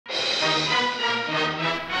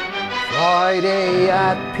Friday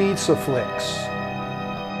at PizzaFLIX.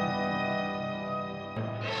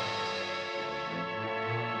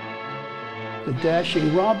 The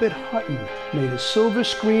dashing Robert Hutton made his silver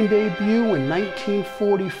screen debut in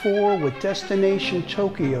 1944 with Destination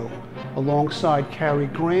Tokyo, alongside Cary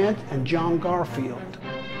Grant and John Garfield.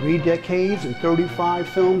 3 decades and 35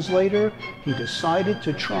 films later, he decided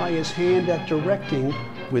to try his hand at directing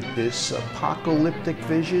with this apocalyptic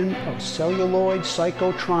vision of celluloid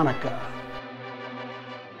psychotronica.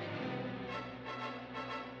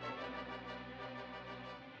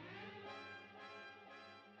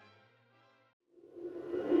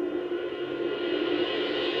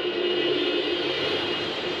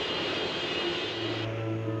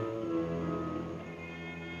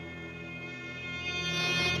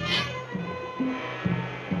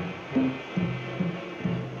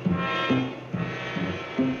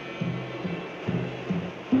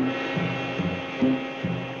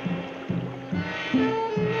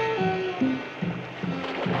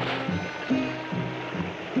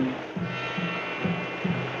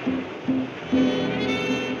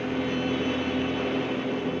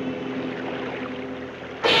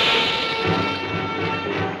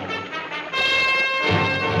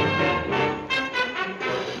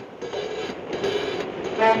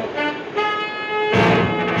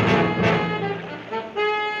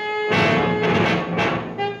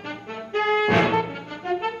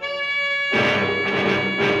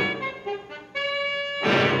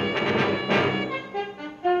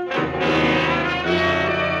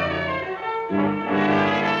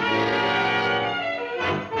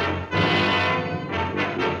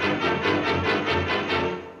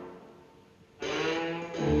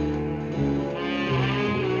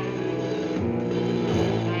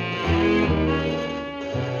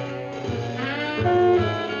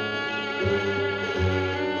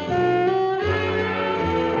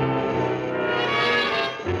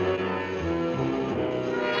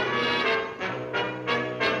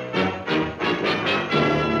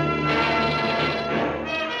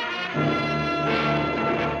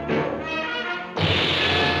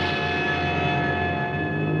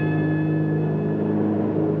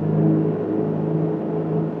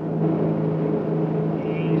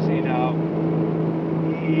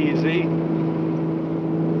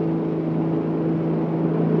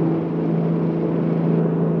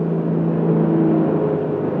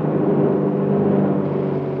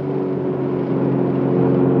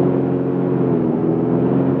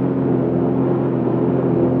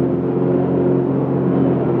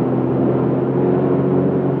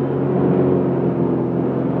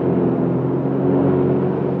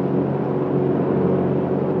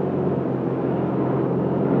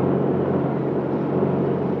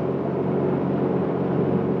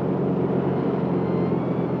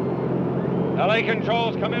 LA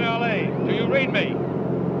controls, come in LA. Do you read me?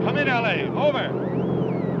 Come in LA, over.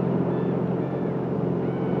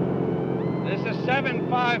 This is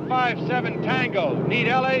 7557 Tango. Need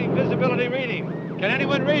LA visibility reading. Can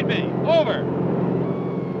anyone read me? Over.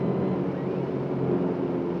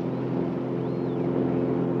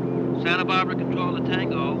 Santa Barbara control to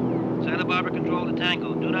Tango. Santa Barbara control to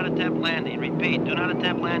Tango. Do not attempt landing. Repeat, do not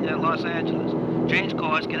attempt landing at Los Angeles. Change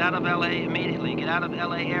course, get out of LA immediately. Get out of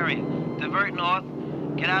LA area. Divert north.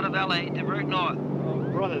 Get out of LA. Divert north. Oh,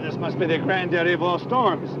 brother, this must be the granddaddy of all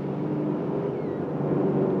storms.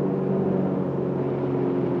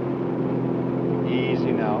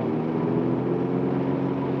 Easy now.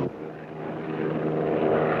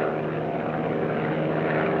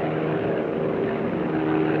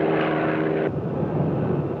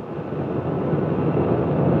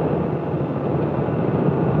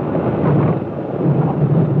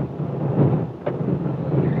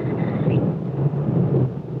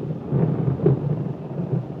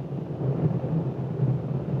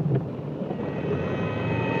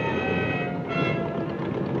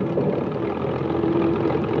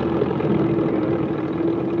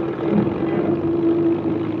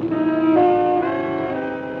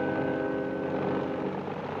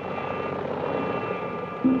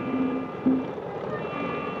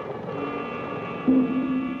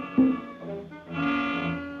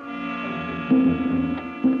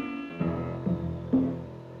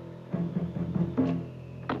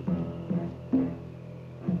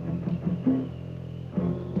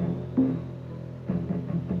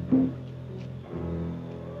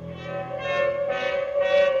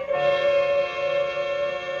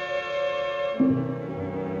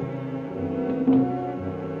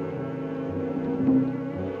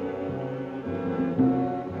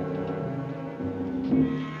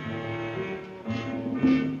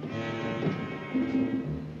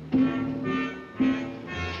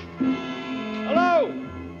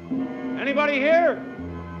 Anybody here?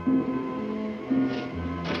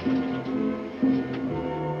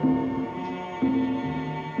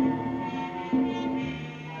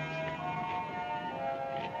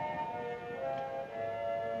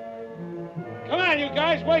 Come on, you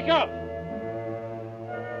guys, wake up!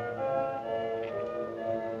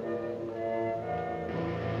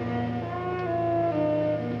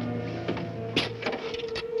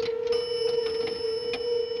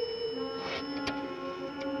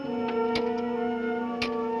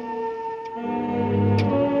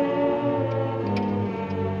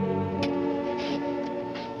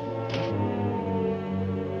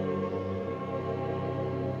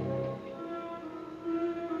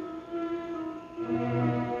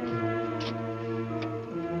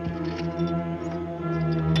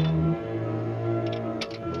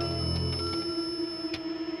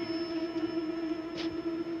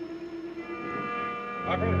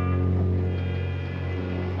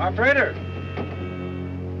 Operator!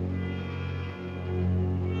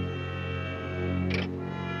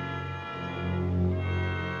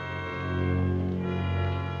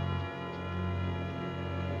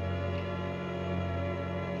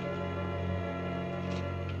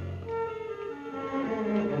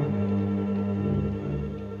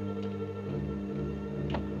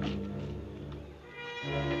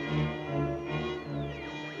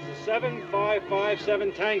 This is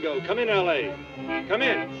 7557 Tango. Come in, L.A. Come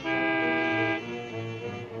in.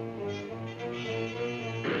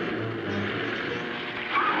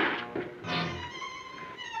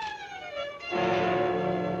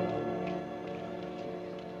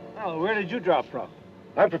 Well, where did you drop from?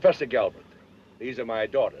 I'm Professor Galbraith. These are my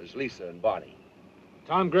daughters, Lisa and Bonnie.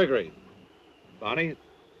 Tom Gregory. Bonnie?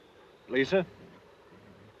 Lisa?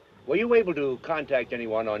 Were you able to contact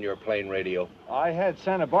anyone on your plane radio? I had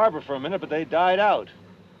Santa Barbara for a minute, but they died out.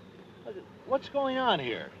 What's going on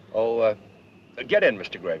here? Oh, get in,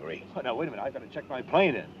 Mr. Gregory. Oh, now, wait a minute. I've got to check my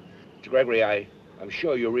plane in. Mr. Gregory, I'm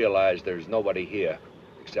sure you realize there's nobody here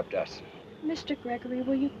except us. Mr. Gregory,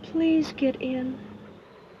 will you please get in?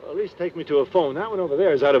 Well, at least take me to a phone. That one over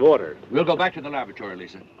there is out of order. We'll go back to the laboratory,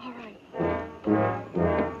 Lisa. All right.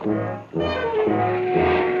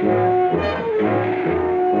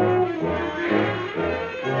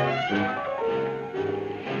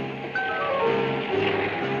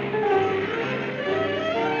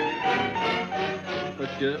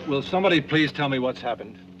 But will somebody please tell me what's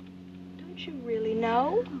happened? Don't you really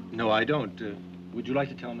know? No, I don't. Would you like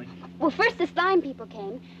to tell me? Well, first the slime people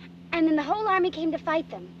came, and then the whole army came to fight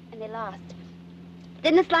them, and they lost.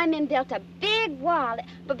 Then the slime men built a big wall,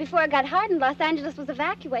 but before it got hardened, Los Angeles was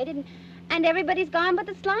evacuated, and everybody's gone but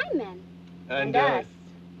the slime men. And us.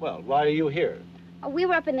 Well, why are you here? Oh, we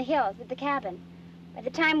were up in the hills at the cabin. By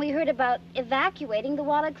the time we heard about evacuating, the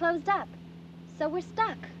wall had closed up. So we're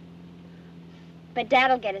stuck. But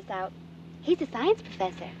Dad'll get us out. He's a science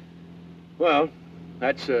professor. Well,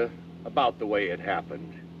 that's about the way it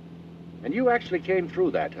happened. And you actually came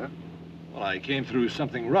through that, huh? Well, I came through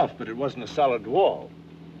something rough, but it wasn't a solid wall.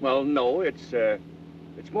 Well, no, it's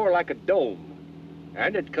more like a dome.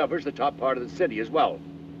 And it covers the top part of the city as well.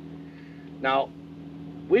 Now,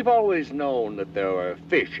 we've always known that there are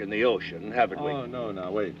fish in the ocean, haven't we? Oh, no,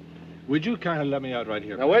 now, wait. Would you kind of let me out right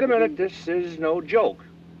here? Now, wait a minute. This is no joke.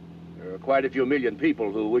 There are quite a few million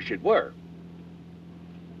people who wish it were.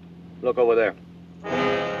 Look over there.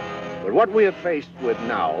 But what we are faced with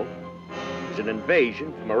now is an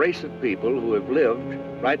invasion from a race of people who have lived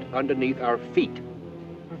right underneath our feet.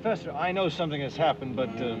 Professor, I know something has happened, but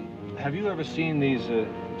have you ever seen these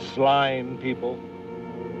slime people?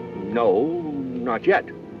 No, not yet.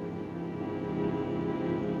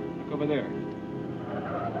 Look over there.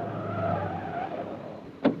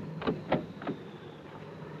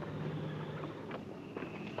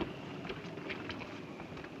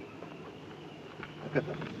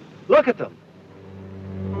 Look at them.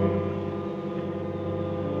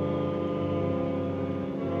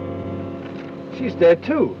 She's dead,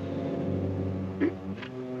 too.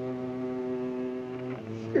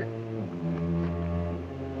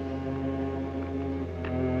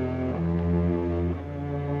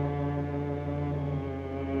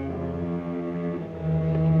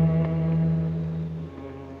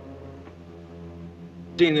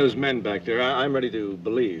 Seeing those men back there, I'm ready to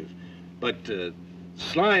believe. But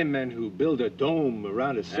slime men who build a dome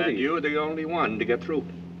around a city... And you're the only one to get through.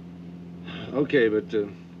 Okay, but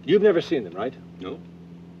you've never seen them, right? No.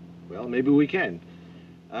 Well, maybe we can.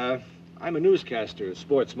 I'm a newscaster,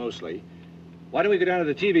 sports mostly. Why don't we go down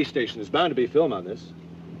to the TV station? There's bound to be film on this.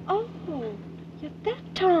 Oh, you're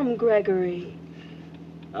that Tom Gregory.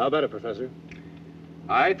 How about it, Professor?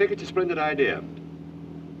 I think it's a splendid idea.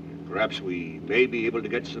 Of Perhaps we may be able to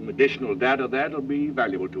get some additional data that'll be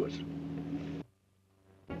valuable to us.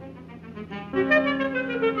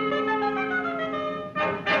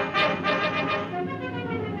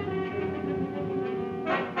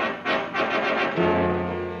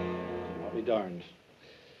 I'll be darned.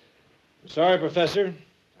 I'm sorry, Professor.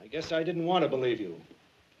 I guess I didn't want to believe you.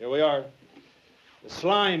 Here we are. The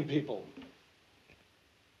slime people.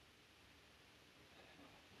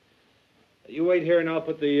 You wait here and I'll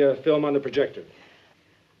put the film on the projector.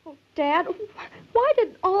 Oh, Dad, why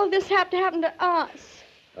did all of this have to happen to us?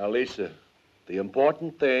 Now, Lisa, the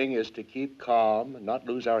important thing is to keep calm and not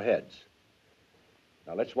lose our heads.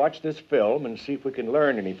 Now, let's watch this film and see if we can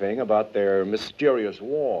learn anything about their mysterious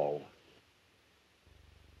wall.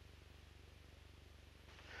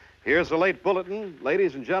 Here's the late bulletin.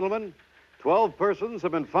 Ladies and gentlemen, 12 persons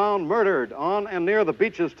have been found murdered on and near the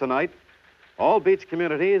beaches tonight. All beach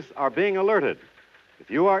communities are being alerted.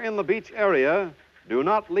 If you are in the beach area, do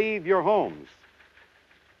not leave your homes.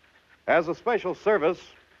 As a special service,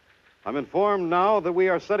 I'm informed now that we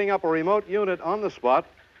are setting up a remote unit on the spot.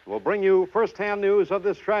 We'll bring you first-hand news of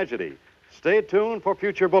this tragedy. Stay tuned for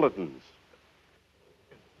future bulletins.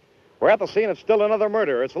 We're at the scene of still another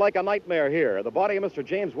murder. It's like a nightmare here. The body of Mr.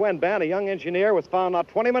 James Wenban, a young engineer, was found not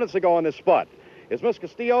 20 minutes ago on this spot. Is Miss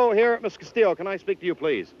Castillo here? Miss Castillo, can I speak to you,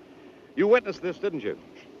 please? You witnessed this, didn't you?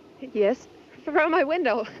 Yes, from my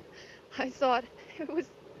window. I saw it. It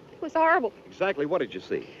was horrible. Exactly what did you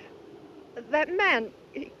see? That man,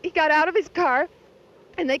 he got out of his car,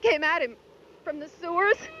 and they came at him from the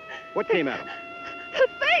sewers. What came at him? The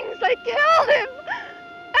things, they killed him.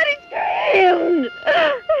 And he screamed.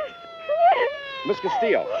 Miss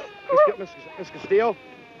Castillo. Miss Castillo?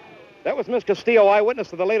 That was Miss Castillo, eyewitness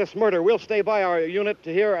to the latest murder. We'll stay by our unit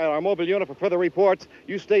to hear our mobile unit for further reports.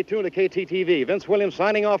 You stay tuned to KTTV. Vince Williams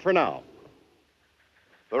signing off for now.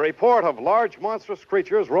 The report of large monstrous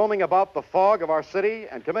creatures roaming about the fog of our city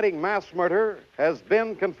and committing mass murder has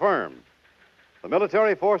been confirmed. The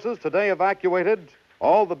military forces today evacuated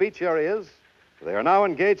all the beach areas. They are now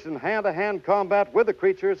engaged in hand-to-hand combat with the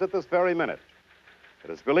creatures at this very minute. It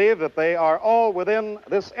is believed that they are all within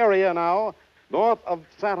this area now, north of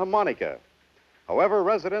Santa Monica. However,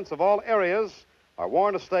 residents of all areas are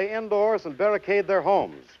warned to stay indoors and barricade their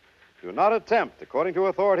homes. Do not attempt, according to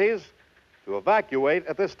authorities, to evacuate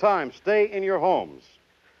at this time. Stay in your homes.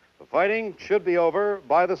 The fighting should be over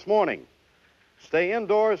by this morning. Stay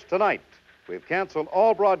indoors tonight. We've canceled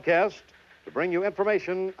all broadcasts to bring you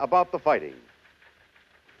information about the fighting.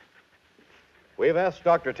 We've asked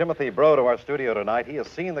Dr. Timothy Breaux to our studio tonight. He has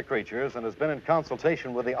seen the creatures and has been in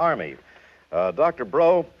consultation with the Army. Dr.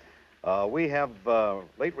 Breaux, we have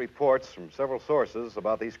late reports from several sources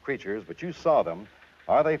about these creatures, but you saw them.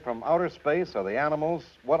 Are they from outer space? Are they animals?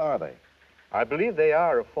 What are they? I believe they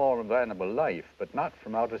are a form of animal life, but not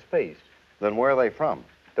from outer space. Then where are they from?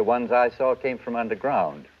 The ones I saw came from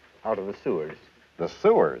underground, out of the sewers. The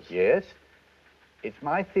sewers? Yes. It's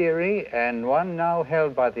my theory, and one now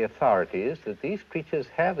held by the authorities, that these creatures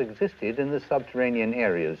have existed in the subterranean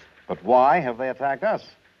areas. But why have they attacked us?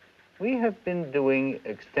 We have been doing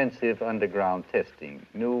extensive underground testing,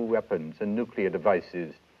 new weapons and nuclear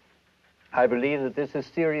devices. I believe that this has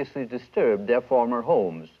seriously disturbed their former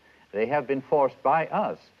homes. They have been forced by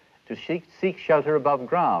us to seek shelter above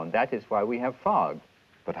ground. That is why we have fog.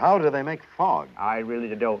 But how do they make fog? I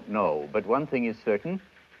really don't know, but one thing is certain.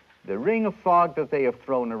 The ring of fog that they have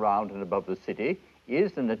thrown around and above the city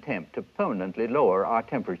is an attempt to permanently lower our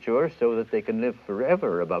temperature so that they can live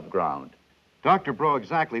forever above ground. Dr. Breaux,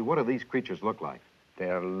 exactly what do these creatures look like?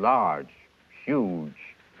 They're large, huge,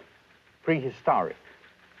 prehistoric,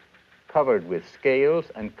 covered with scales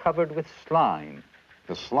and covered with slime.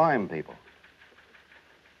 The slime people.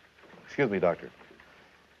 Excuse me, Doctor.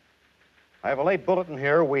 I have a late bulletin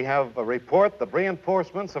here. We have a report that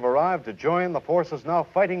reinforcements have arrived to join the forces now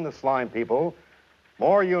fighting the slime people.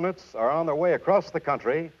 More units are on their way across the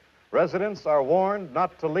country. Residents are warned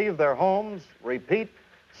not to leave their homes. Repeat,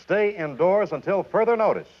 stay indoors until further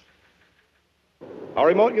notice. Our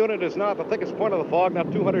remote unit is now at the thickest point of the fog,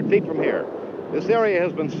 not 200 feet from here. This area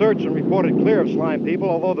has been searched and reported clear of slime people,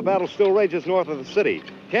 although the battle still rages north of the city.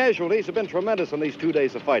 Casualties have been tremendous in these 2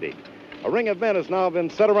 days of fighting. A ring of men has now been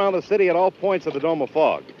set around the city at all points of the dome of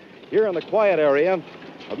fog. Here in the quiet area,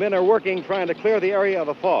 men are working trying to clear the area of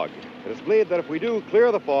the fog. It is believed that if we do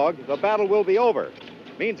clear the fog, the battle will be over.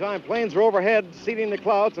 Meantime, planes are overhead, seeding the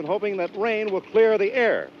clouds and hoping that rain will clear the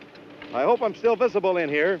air. I hope I'm still visible in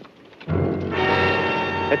here.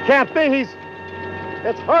 It can't be.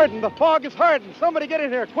 It's hardened. The fog is hardened. Somebody get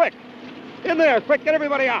in here, quick. In there, quick, get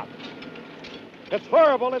everybody out. It's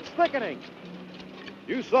horrible. It's thickening.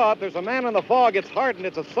 You saw it. There's a man in the fog. It's hard, and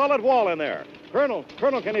it's a solid wall in there. Colonel,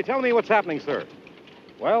 can you tell me what's happening, sir?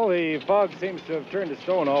 Well, the fog seems to have turned to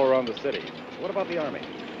stone all around the city. What about the Army?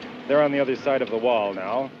 They're on the other side of the wall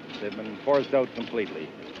now. They've been forced out completely.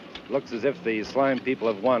 Looks as if the slime people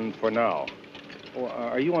have won for now. Oh,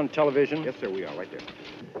 are you on television? Yes, sir, we are, right there.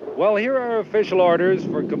 Well, here are official orders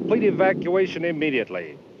for complete evacuation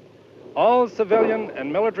immediately. All civilian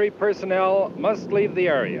and military personnel must leave the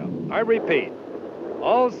area. I repeat,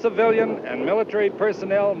 all civilian and military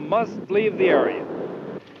personnel must leave the area.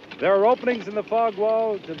 There are openings in the fog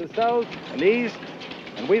wall to the south and east,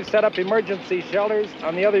 and we've set up emergency shelters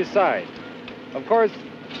on the other side. Of course,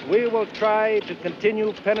 we will try to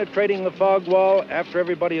continue penetrating the fog wall after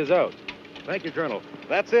everybody is out. Thank you, Colonel.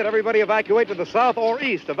 That's it. Everybody evacuate to the south or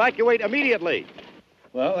east. Evacuate immediately.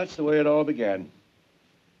 Well, that's the way it all began.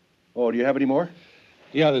 Oh, do you have any more?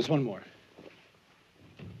 Yeah, there's one more.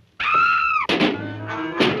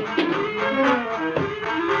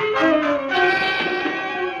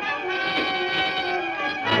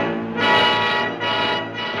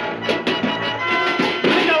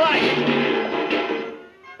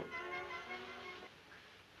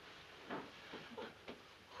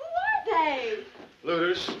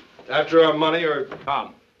 Looters, after our money or...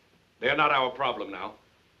 Tom, they're not our problem now.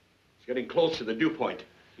 It's getting close to the dew point.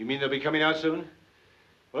 You mean they'll be coming out soon?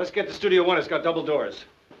 Well, let's get to Studio 1. It's got double doors.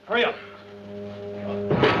 Hurry up.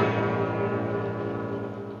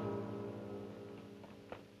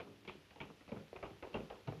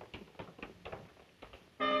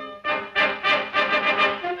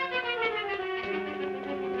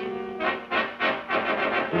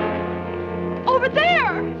 Over there!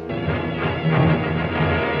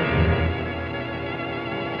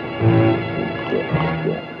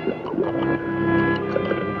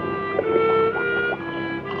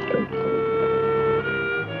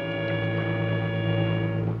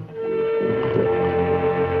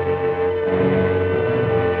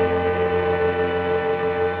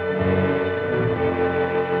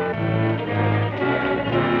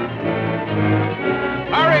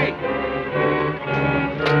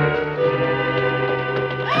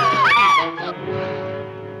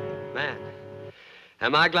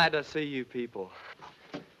 Am I glad to see you people.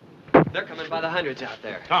 They're coming by the hundreds out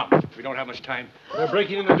there. Tom, we don't have much time. They're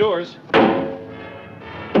breaking in the doors. They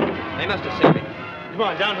must have seen me. Come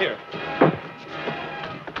on, down here.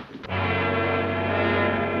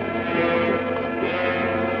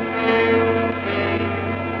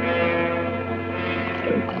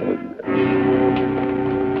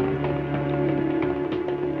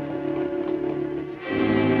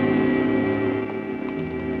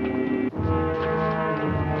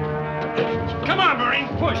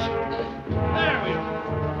 Push. There we go.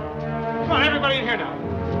 Come on, everybody in here now.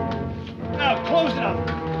 Now, close it up.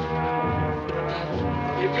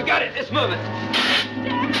 You got it. It's moving.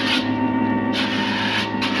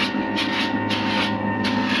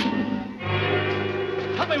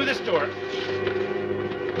 Help me with this door.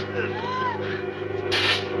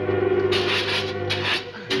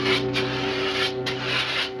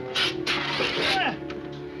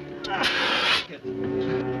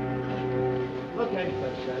 Okay.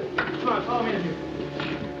 Come on, follow me in here.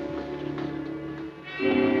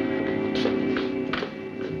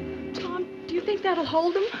 Tom, do you think that'll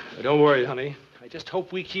hold them? Don't worry, honey. I just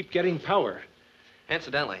hope we keep getting power.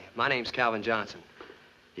 Incidentally, my name's Calvin Johnson.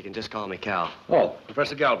 You can just call me Cal. Oh,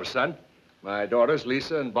 Professor Galbraith's son. My daughters,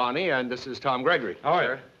 Lisa and Bonnie, and this is Tom Gregory. How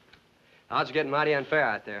are you? Odds are getting mighty unfair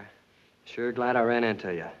out there. Sure glad I ran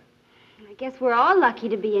into you. I guess we're all lucky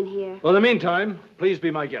to be in here. Well, in the meantime, please be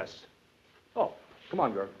my guest. Oh, come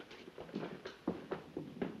on, girl.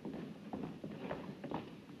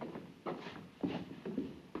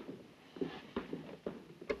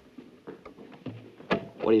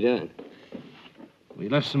 What are you doing? We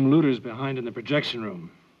left some looters behind in the projection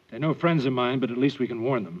room. They're no friends of mine, but at least we can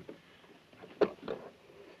warn them.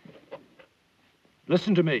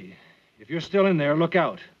 Listen to me. If you're still in there, look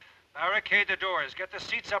out. Barricade the doors. Get the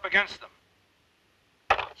seats up against them.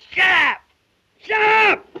 Shut up! Shut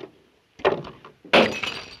up!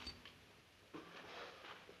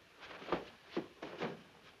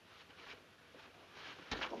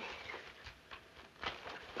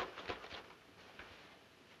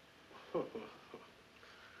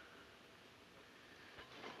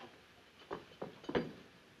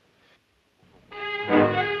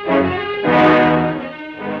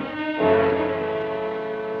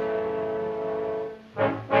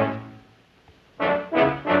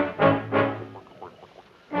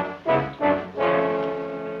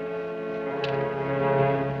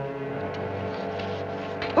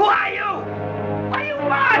 Who are you? What do you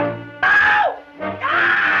want? No! No!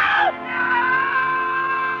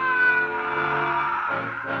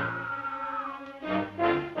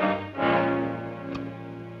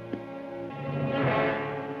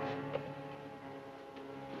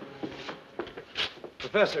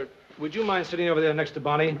 Professor, would you mind sitting over there next to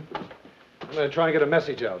Bonnie? I'm going to try and get a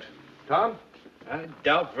message out. Tom? I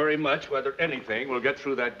doubt very much whether anything will get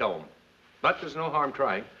through that dome. But there's no harm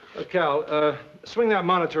trying. Cal, swing that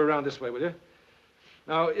monitor around this way, will you?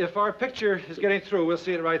 Now, if our picture is getting through, we'll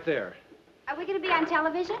see it right there. Are we going to be on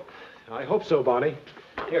television? I hope so, Bonnie.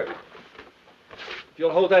 Here. If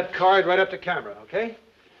you'll hold that card right up to camera, okay?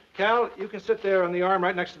 Cal, you can sit there on the arm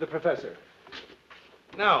right next to the professor.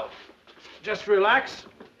 Now, just relax,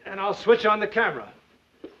 and I'll switch on the camera.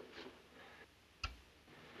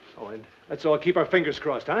 Oh, and let's all keep our fingers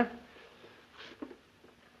crossed, huh?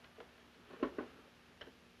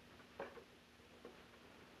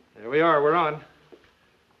 There we are, we're on.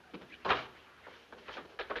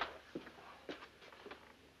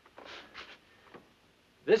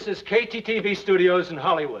 This is KTTV Studios in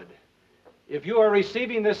Hollywood. If you are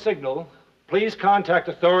receiving this signal, please contact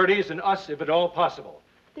authorities and us if at all possible.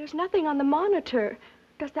 There's nothing on the monitor.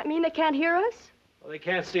 Does that mean they can't hear us? Well, they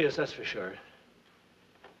can't see us, that's for sure.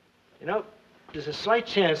 You know, there's a slight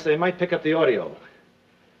chance they might pick up the audio.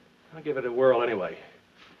 I'll give it a whirl anyway.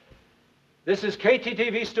 This is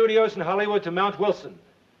KTTV Studios in Hollywood to Mount Wilson.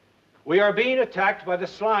 We are being attacked by the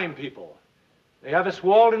slime people. They have us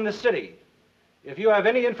walled in the city. If you have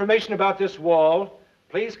any information about this wall,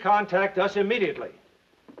 please contact us immediately.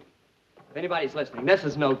 If anybody's listening, this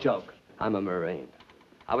is no joke. I'm a Marine.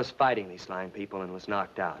 I was fighting these slime people and was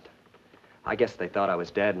knocked out. I guess they thought I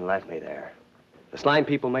was dead and left me there. The slime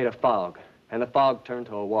people made a fog, and the fog turned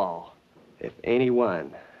to a wall. If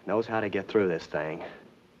anyone knows how to get through this thing,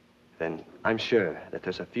 then I'm sure that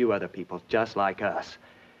there's a few other people just like us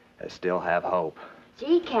that still have hope.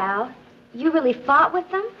 Gee, Cal, you really fought with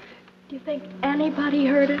them? Do you think anybody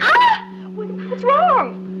heard us? Ah! What's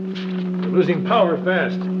wrong? We're losing power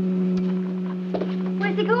fast.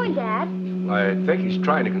 Where's he going, Dad? I think he's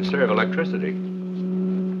trying to conserve electricity.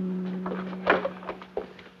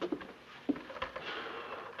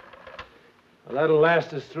 Well, that'll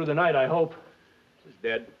last us through the night, I hope. He's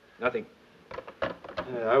dead. Nothing.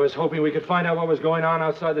 I was hoping we could find out what was going on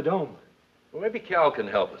outside the dome. Well, maybe Cal can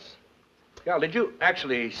help us. Cal, did you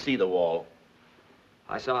actually see the wall?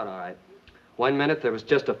 I saw it all right. 1 minute there was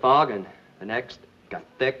just a fog, and the next it got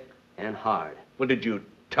thick and hard. Well, did you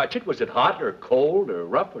touch it? Was it hot or cold or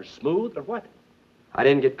rough or smooth or what? I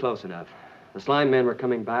didn't get close enough. The slime men were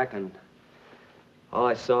coming back, and all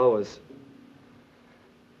I saw was...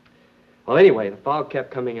 Well, anyway, the fog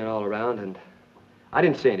kept coming in all around, and I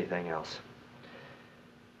didn't see anything else.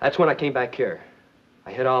 That's when I came back here.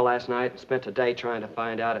 I hid all last night and spent a day trying to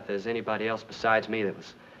find out if there's anybody else besides me that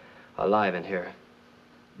was alive in here.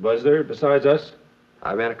 Was there, besides us?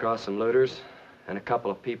 I ran across some looters and a couple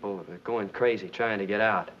of people that were going crazy trying to get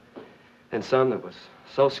out. And some that was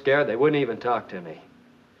so scared they wouldn't even talk to me.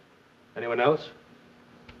 Anyone else?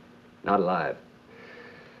 Not alive.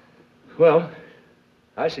 Well,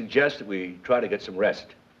 I suggest that we try to get some rest.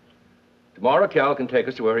 Tomorrow, Cal can take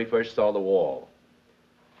us to where he first saw the wall.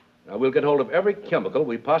 Now, we'll get hold of every chemical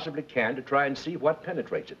we possibly can to try and see what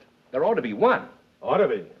penetrates it. There ought to be one. Ought to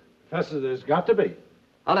be. Professor, there's got to be.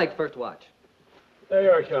 I'll take first watch. There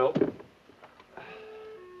you are, Cal.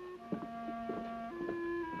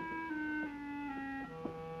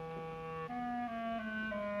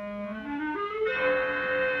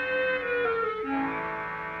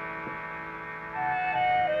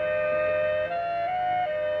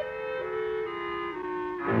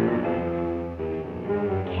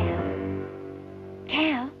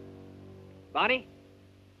 Bonnie?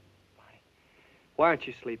 Bonnie, why aren't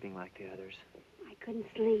you sleeping like the others? I couldn't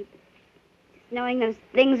sleep. Just knowing those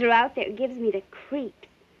things are out there gives me the creeps.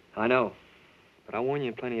 I know, but I'll warn you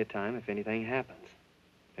in plenty of time if anything happens.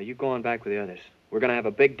 Now, you go on back with the others. We're going to have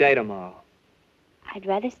a big day tomorrow. I'd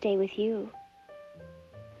rather stay with you.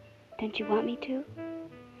 Don't you want me to?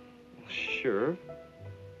 Sure,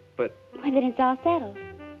 but... Well, then it's all settled.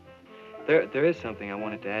 There is something I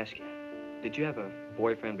wanted to ask you. Did you have a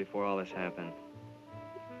boyfriend before all this happened?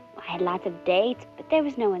 I had lots of dates, but there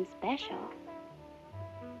was no one special.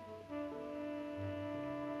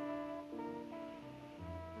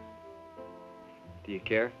 Do you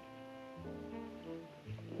care?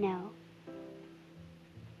 No.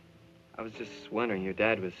 I was just wondering, your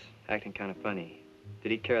dad was acting kind of funny.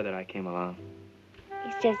 Did he care that I came along?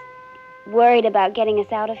 He's just worried about getting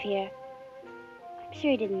us out of here. I'm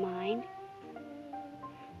sure he didn't mind.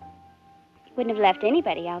 He wouldn't have left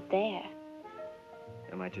anybody out there.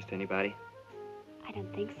 Am I just anybody? I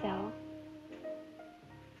don't think so.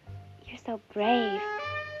 You're so brave.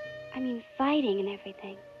 I mean, fighting and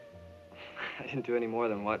everything. I didn't do any more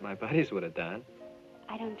than what my buddies would have done.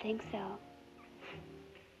 I don't think so.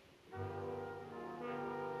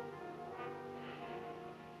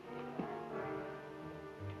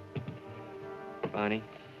 Bonnie.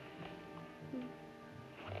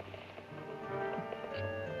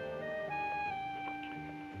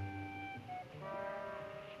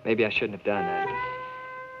 Maybe I shouldn't have done that.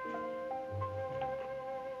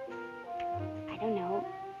 I don't know.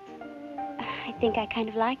 I think I kind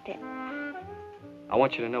of liked it. I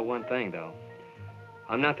want you to know one thing, though.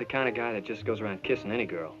 I'm not the kind of guy that just goes around kissing any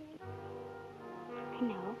girl. I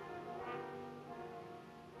know.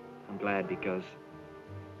 I'm glad because,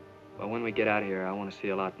 well, when we get out of here, I want to see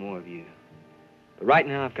a lot more of you. But right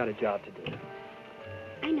now, I've got a job to do.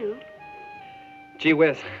 I know. Gee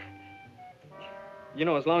whiz. You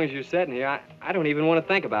know, as long as you're sitting here, I don't even want to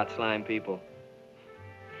think about slime people.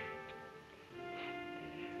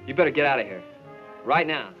 You better get out of here. Right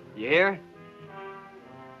now. You hear?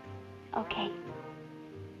 Okay.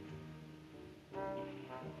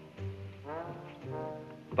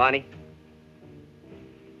 Bonnie.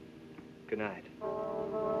 Good night.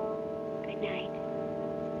 Good night.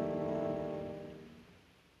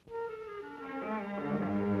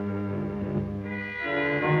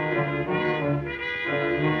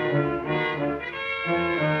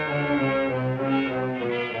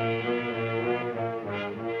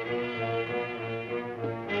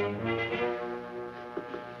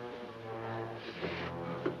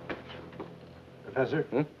 Professor?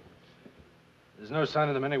 There's no sign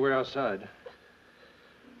of them anywhere outside.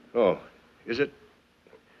 Oh, is it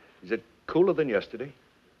cooler than yesterday?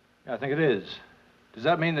 Yeah, I think it is. Does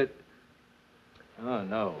that mean that... Oh,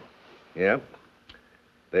 no. Yeah.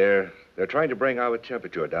 They're trying to bring our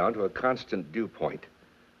temperature down to a constant dew point.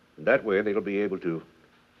 And that way they'll be able to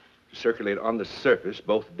circulate on the surface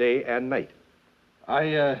both day and night.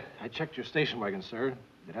 I checked your station wagon, sir.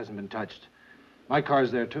 It hasn't been touched. My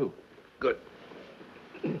car's there, too. Good.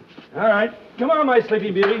 All right. Come on, my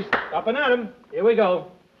sleepy beauties. Up and at 'em. Here we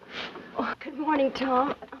go. Oh, good morning,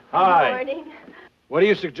 Tom. Hi. Good morning. What do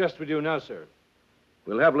you suggest we do now, sir?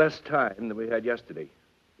 We'll have less time than we had yesterday.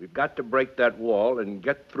 We've got to break that wall and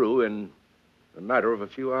get through in a matter of a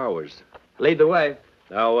few hours. Lead the way.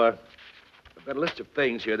 Now, I've got a list of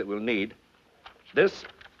things here that we'll need. This,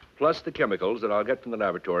 plus the chemicals that I'll get from the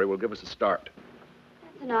laboratory, will give us a start.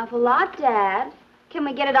 That's an awful lot, Dad. Can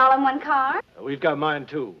we get it all in one car? We've got mine,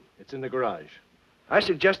 too. It's in the garage. I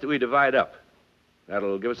suggest that we divide up.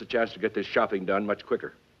 That'll give us a chance to get this shopping done much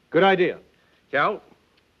quicker. Good idea. Cal,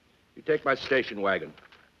 you take my station wagon.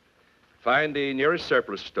 Find the nearest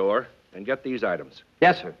surplus store and get these items.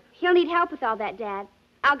 Yes, sir. He'll need help with all that, Dad.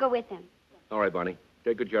 I'll go with him. All right, Bonnie.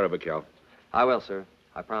 Take good care of it, Cal. I will, sir.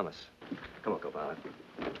 I promise. Come on, co-pilot.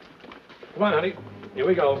 Come on, honey. Here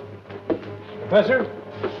we go. Professor?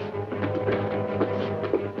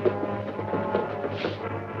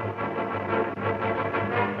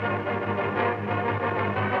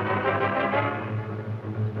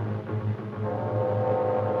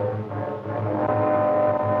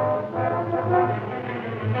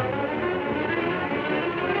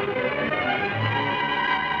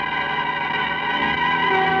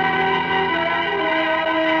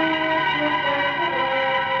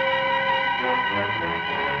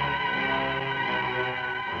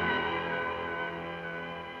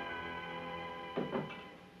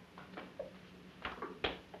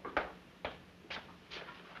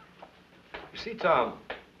 See, Tom,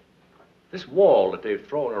 this wall that they've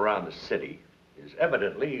thrown around the city is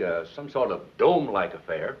evidently some sort of dome-like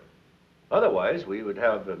affair. Otherwise, we would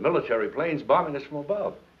have military planes bombing us from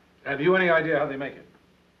above. Have you any idea how they make it?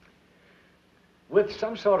 With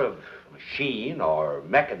some sort of machine or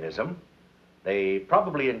mechanism, they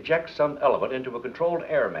probably inject some element into a controlled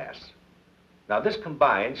air mass. Now, this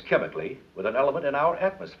combines chemically with an element in our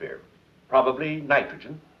atmosphere, probably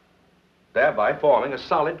nitrogen, thereby forming a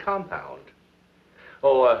solid compound.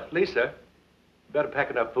 Oh, Lisa, you better pack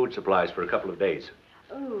enough food supplies for a couple of days.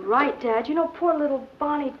 Oh, right, Dad. You know, poor little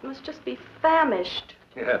Bonnie must just be famished.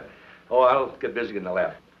 Yeah. Oh, I'll get busy in the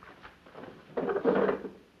lab.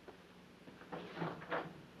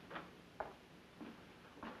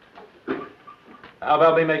 How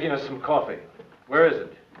about me making us some coffee? Where is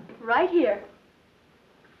it? Right here.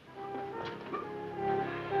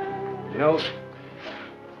 You know,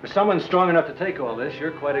 for someone strong enough to take all this,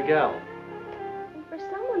 you're quite a gal. And for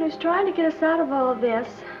someone who's trying to get us out of all of this,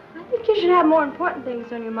 I think you should have more important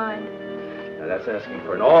things on your mind. Now, that's asking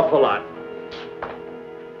for an awful lot.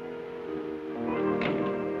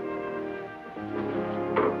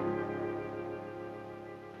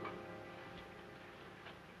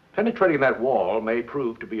 Penetrating that wall may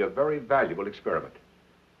prove to be a very valuable experiment.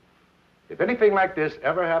 If anything like this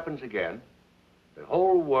ever happens again, the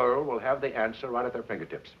whole world will have the answer right at their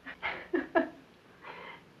fingertips.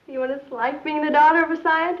 You want us like being the daughter of a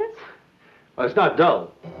scientist? Well, it's not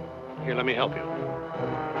dull. Here, let me help you.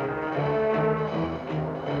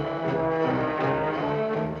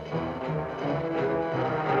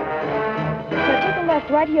 So take a left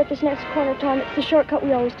right here at this next corner, Tom. It's the shortcut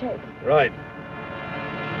we always take. Right.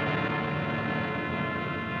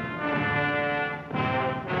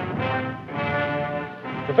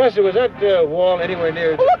 Professor, was that wall anywhere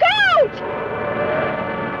near... Look out!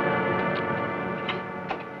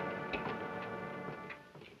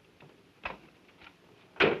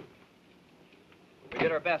 We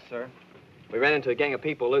did our best, sir. We ran into a gang of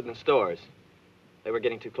people looting the stores. They were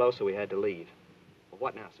getting too close, so we had to leave. Well,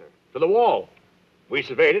 what now, sir? To the wall. We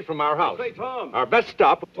surveyed it from our house. Say, Tom. Our best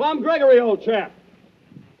stop... Tom Gregory, old chap.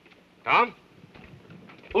 Tom?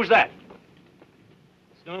 Who's that?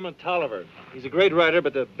 It's Norman Tolliver. He's a great writer,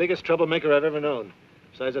 but the biggest troublemaker I've ever known.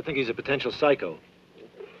 Besides, I think he's a potential psycho.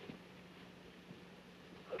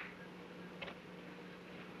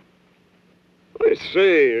 I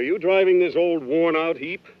say, are you driving this old worn-out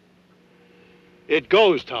heap? It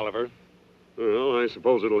goes, Tolliver. Well, I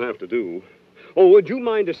suppose it'll have to do. Oh, would you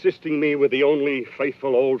mind assisting me with the only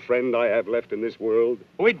faithful old friend I have left in this world?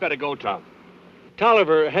 We'd better go, Tom.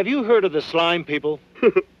 Tolliver, have you heard of the slime people?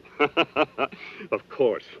 Of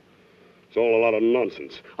course. It's all a lot of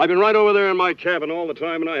nonsense. I've been right over there in my cabin all the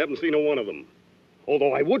time, and I haven't seen a one of them.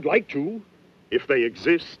 Although I would like to, if they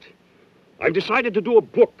exist. I've decided to do a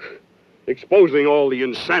book exposing all the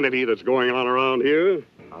insanity that's going on around here.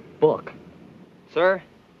 A book? Sir,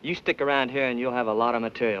 you stick around here and you'll have a lot of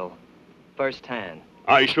material. First hand.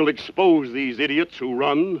 I shall expose these idiots who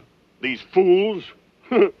run, these fools.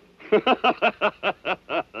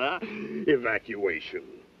 Evacuation.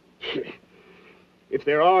 If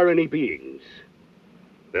there are any beings,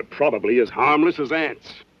 they're probably as harmless as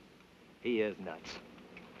ants. He is nuts.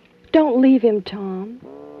 Don't leave him, Tom.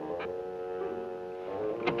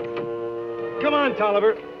 Come on,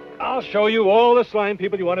 Tolliver. I'll show you all the slime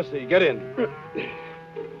people you want to see. Get in.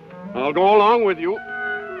 I'll go along with you.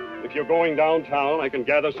 If you're going downtown, I can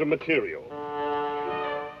gather some material.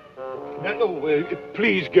 No,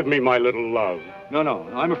 please give me my little love. No,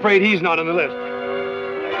 I'm afraid he's not on the list.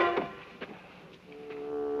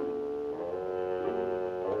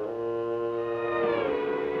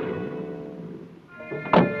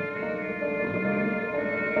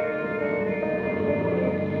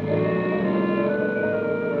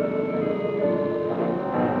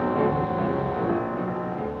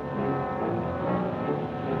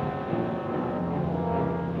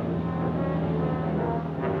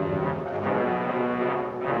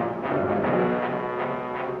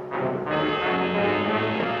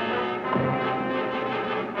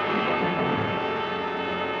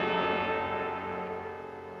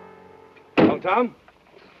 Tom?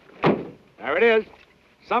 There it is.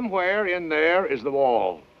 Somewhere in there is the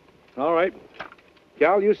wall. All right.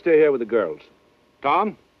 Cal, you stay here with the girls.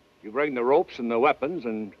 Tom, you bring the ropes and the weapons,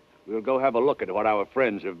 and we'll go have a look at what our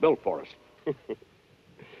friends have built for us.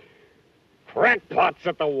 Crackpots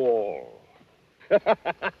at the wall.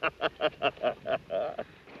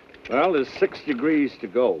 Well, there's 6 degrees to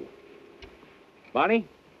go. Bonnie,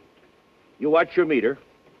 you watch your meter.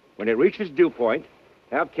 When it reaches dew point,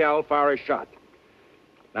 have Cal fire a shot.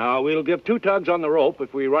 Now, we'll give 2 tugs on the rope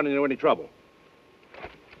if we run into any trouble.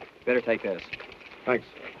 Better take this. Thanks.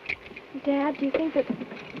 Dad, do you think that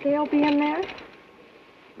they'll be in there?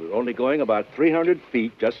 We're only going about 300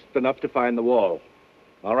 feet, just enough to find the wall.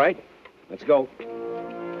 All right? Let's go.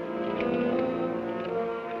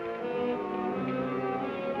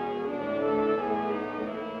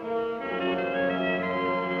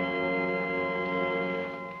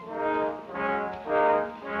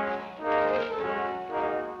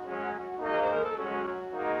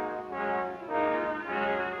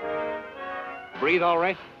 Breathe all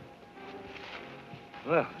right?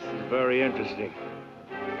 Well, this is very interesting.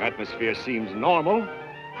 Atmosphere seems normal.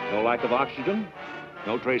 No lack of oxygen.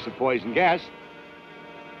 No trace of poison gas.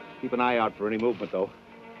 Keep an eye out for any movement, though.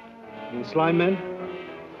 You slime men?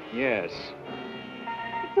 Yes.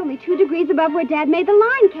 It's only 2 degrees above where Dad made the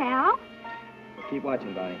line, Cal. Well, keep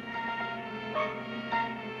watching, Bonnie.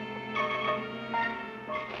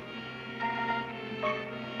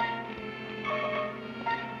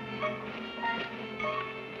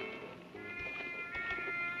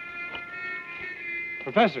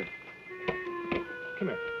 Professor. Come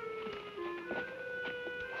here.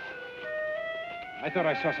 I thought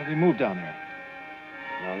I saw something move down there.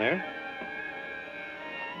 Down there?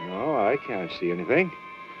 No, I can't see anything.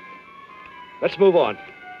 Let's move on.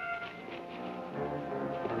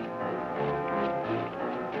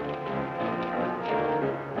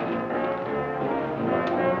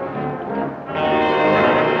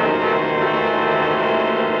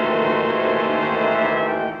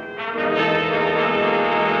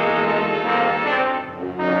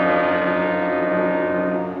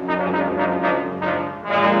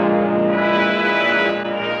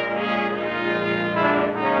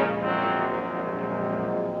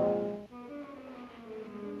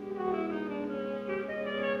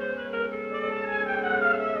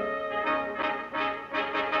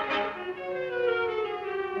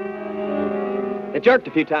 It jerked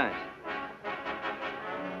a few times.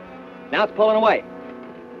 Now it's pulling away.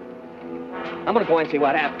 I'm gonna go and see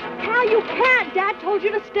what happened. Hal, you can't. Dad told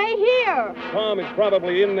you to stay here. Tom is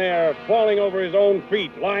probably in there, falling over his own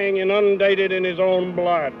feet, lying inundated in his own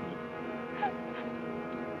blood.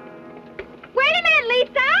 Wait a minute,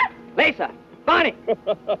 Lisa! Lisa! Bonnie!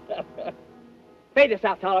 Fade this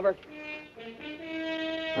out, Tolliver.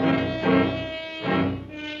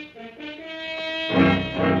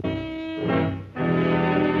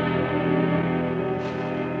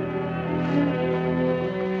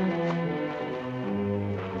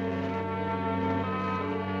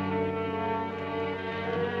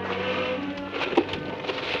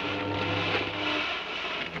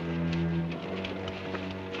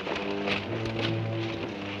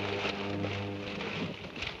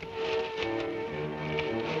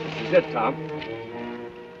 This is it, Tom.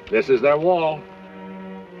 This is their wall.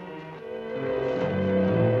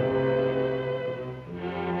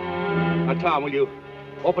 Now, Tom, will you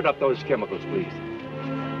open up those chemicals, please?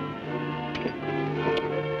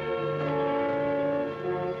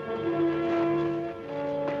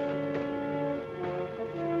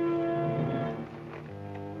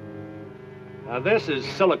 Now, this is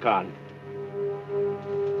silicon.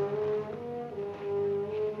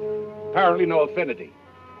 Apparently no affinity.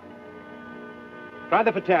 Try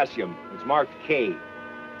the potassium. It's marked K.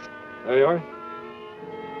 There you are.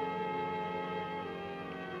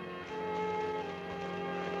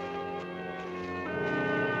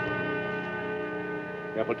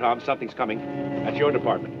 Careful, Tom. Something's coming. That's your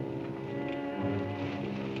department.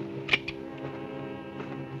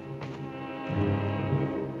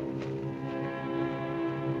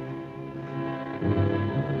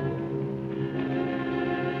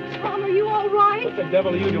 Tom, are you all right? What the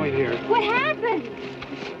devil are you doing here? What happened?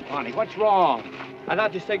 Bonnie, what's wrong? I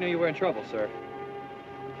thought you signaled you were in trouble, sir.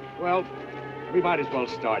 Well, we might as well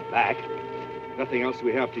start back. Nothing else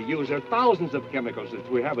we have to use. There are thousands of chemicals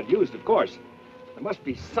that we haven't used, of course. There must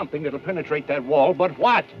be something that'll penetrate that wall, but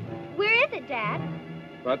what? Where is it, Dad?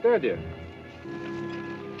 Right there, dear.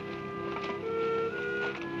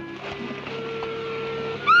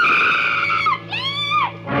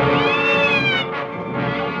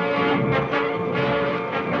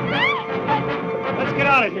 Let's get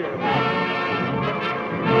out of here.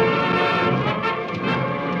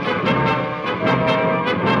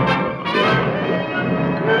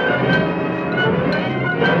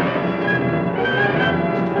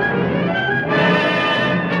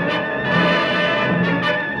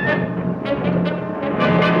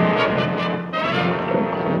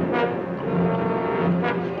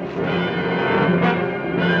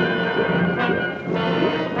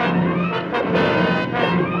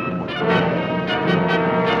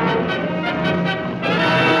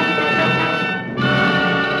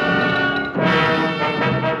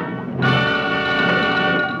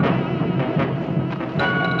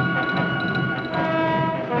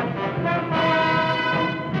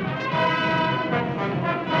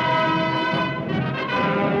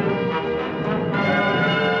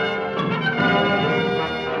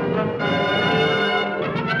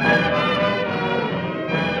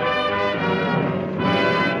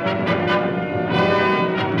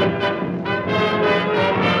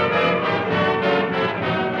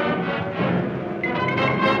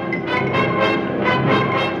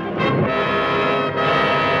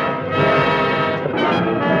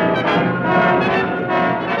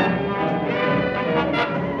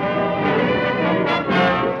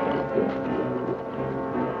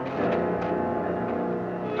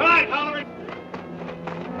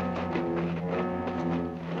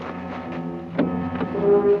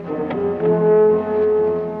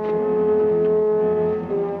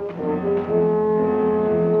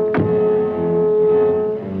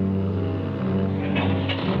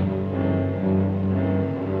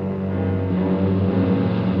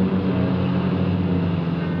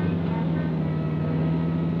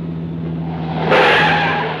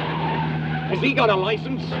 Has he got a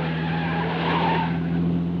license?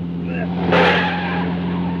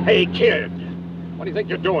 Hey, kid. What do you think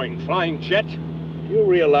you're doing? Flying jet? You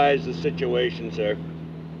realize the situation, sir?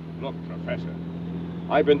 Look, Professor,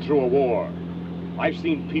 I've been through a war. I've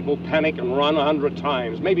seen people panic and run 100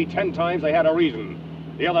 times. Maybe 10 times they had a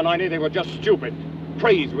reason. The other 90, they were just stupid,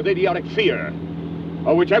 crazed with idiotic fear.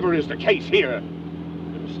 Or whichever is the case here,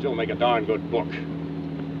 it'll still make a darn good book.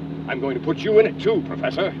 I'm going to put you in it too,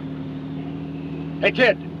 Professor. Hey,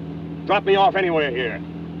 kid, drop me off anywhere here.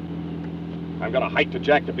 I've got a hike to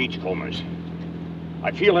jack the beachcombers.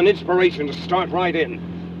 I feel an inspiration to start right in.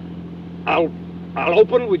 I'll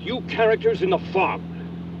open with you characters in the fog.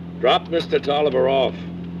 Drop Mr. Tolliver off.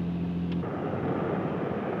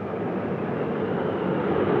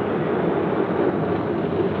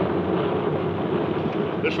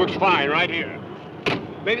 looks fine right here.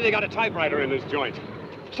 Maybe they got a typewriter in this joint.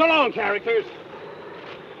 So long, characters.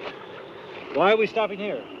 Why are we stopping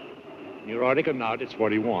here? Neurotic or not, it's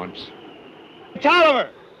what he wants. Tolliver!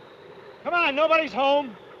 Come on, nobody's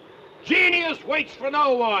home. Genius waits for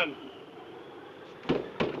no one.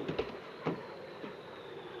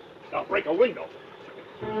 I'll break a window.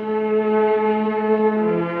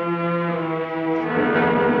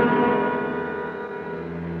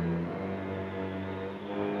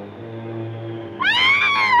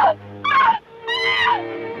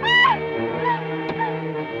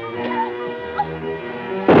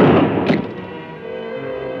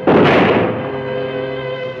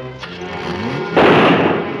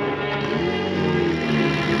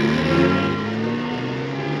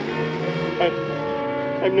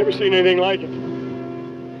 I've never seen anything like it.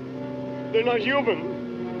 They're not human.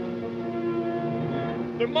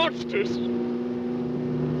 They're monsters.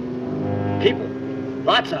 People.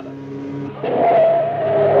 Lots of them.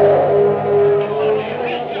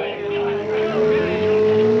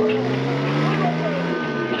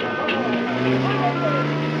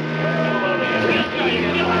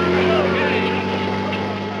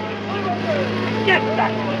 Get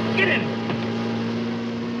back! Get in!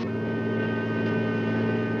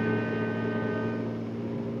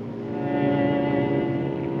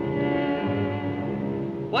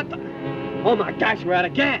 What the? Oh my gosh, we're out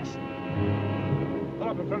of gas. Pull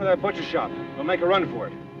up in front of that butcher shop. We'll make a run for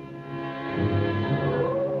it.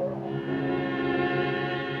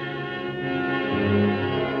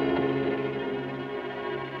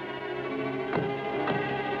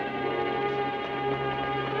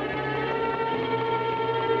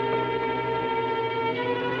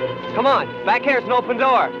 Come on, back here's an open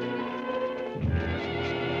door.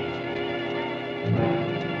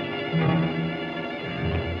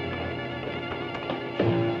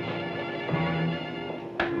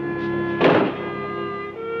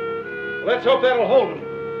 Let's hope that'll hold him.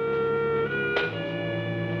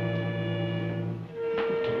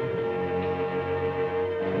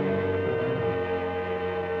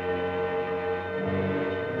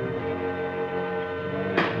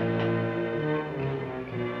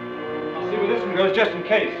 I'll see where this one goes just in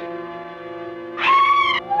case.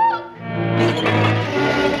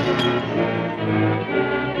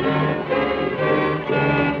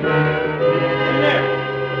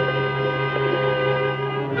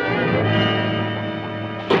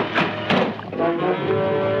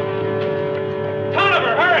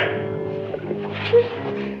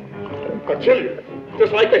 I'll kill you,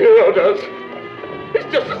 just like the hero does. It's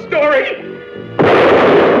just a story.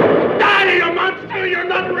 Die, you monster! You're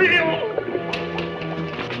not real!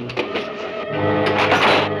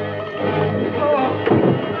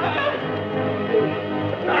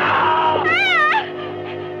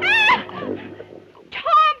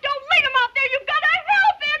 Tom, don't leave him out there. You've got to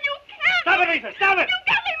help him. You can't. Stop it, Lisa! Stop it! You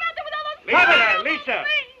can't leave him out there with all those Lisa!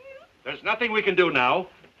 There's nothing we can do now.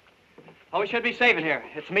 Oh, we should be safe in here.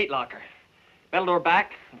 It's a meat locker. Metal door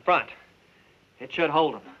back and front. It should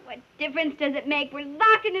hold them. What difference does it make? We're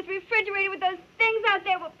locked in this refrigerator with those things out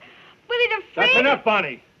there. We'll either freeze... That's enough,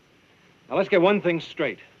 Bonnie. Now, let's get one thing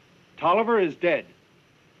straight. Tolliver is dead.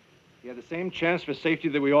 He had the same chance for safety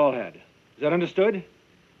that we all had. Is that understood?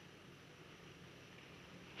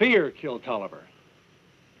 Fear killed Tolliver.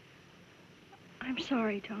 I'm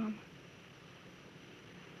sorry, Tom.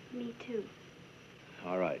 Me too.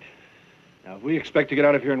 All right. Now, if we expect to get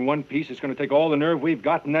out of here in one piece, it's going to take all the nerve we've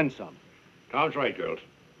got and then some. Tom's right, girls.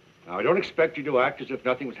 Now, I don't expect you to act as if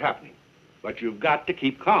nothing was happening, but you've got to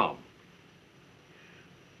keep calm.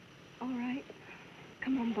 All right.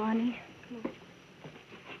 Come on, Bonnie. Come on.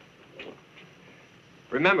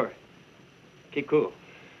 Remember, keep cool.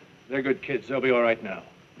 They're good kids. They'll be all right now.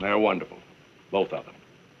 They're wonderful, both of them.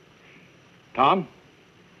 Tom,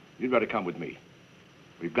 you'd better come with me.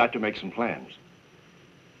 We've got to make some plans.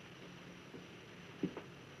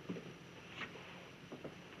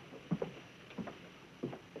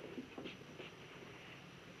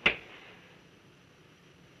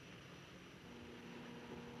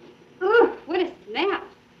 Ooh, what a smell.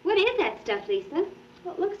 What is that stuff, Lisa?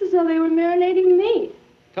 Well, it looks as though they were marinating meat.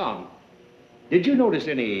 Tom, did you notice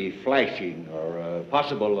any flashing or a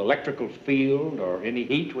possible electrical field or any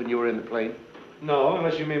heat when you were in the plane? No,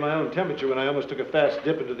 unless you mean my own temperature when I almost took a fast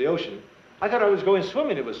dip into the ocean. I thought I was going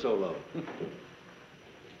swimming, it was so low. Of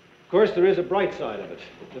course, there is a bright side of it.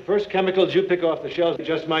 The first chemicals you pick off the shelves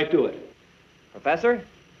just might do it. Professor,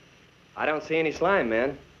 I don't see any slime,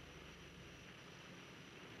 man.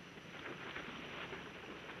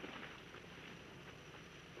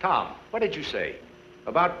 Tom, what did you say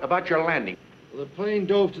about your landing? Well, the plane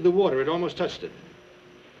dove to the water. It almost touched it.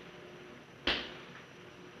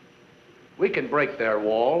 We can break their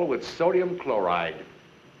wall with sodium chloride.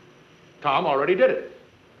 Tom already did it.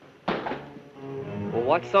 Well,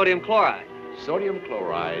 what's sodium chloride? Sodium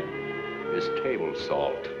chloride is table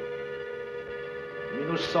salt. You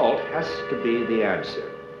know, salt has to be the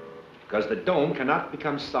answer, because the dome cannot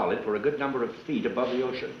become solid for a good number of feet above the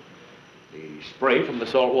ocean. The spray from the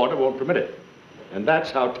salt water won't permit it. And that's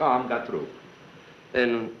how Tom got through.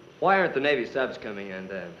 Then why aren't the Navy subs coming in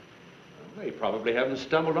then? They probably haven't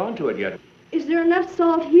stumbled onto it yet. Is there enough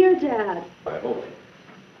salt here, Dad? I hope.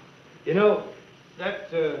 You know,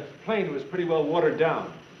 that plane was pretty well watered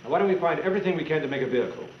down. Now, why don't we find everything we can to make a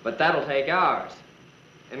vehicle? But that'll take hours.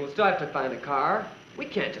 And we'll still have to find a car. We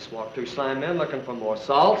can't just walk through Slime Men looking for more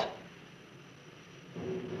salt.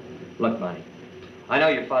 Look, Monty, I know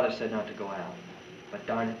your father said not to go out, but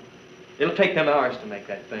darn it, it'll take them hours to make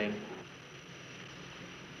that thing.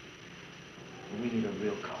 We need a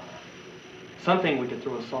real car. Something we could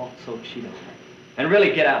throw a salt-soaked sheet on and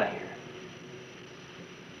really get out of here.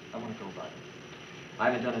 I want to go, Bud.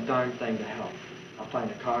 I haven't done a darn thing to help. I'll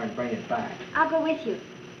find a car and bring it back. I'll go with you.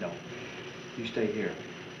 No, you stay here.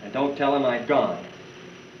 And don't tell them I've gone.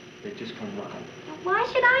 They just come running. Why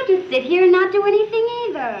should I just sit here and not do anything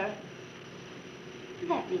either?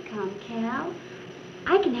 Let me come, Cal.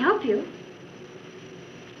 I can help you.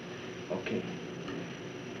 Okay.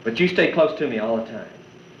 But you stay close to me all the time.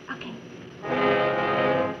 Okay.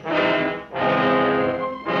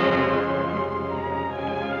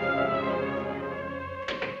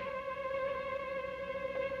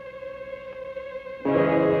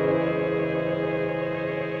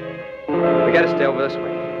 We gotta stay over this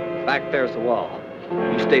way. Back there's the wall.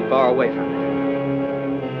 You stay far away from it.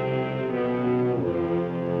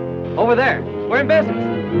 Over there. We're in business.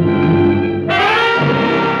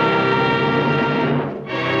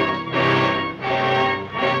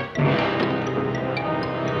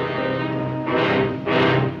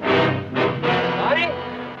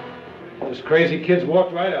 Those crazy kids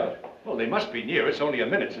walked right out. Well, they must be near. It's only a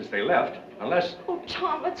minute since they left. Unless... Oh,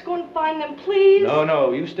 Tom, let's go and find them, please.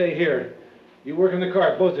 No, you stay here. You work in the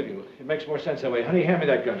car, both of you. It makes more sense that way. Honey, hand me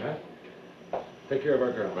that gun, huh? Take care of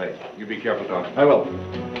our girl. Right. You be careful, Tom. I will.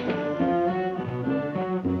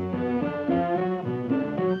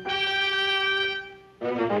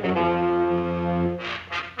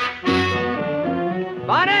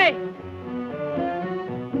 Bonnie!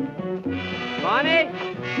 Bonnie!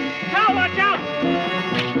 Cal, watch out!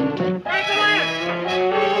 Break the lance!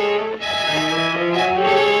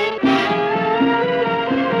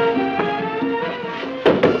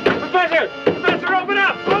 Professor, open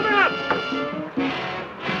up! Open up!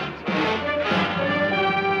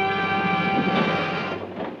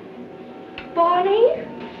 Bonnie?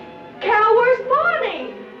 Cal, where's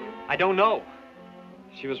Bonnie? I don't know.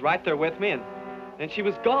 She was right there with me, and then she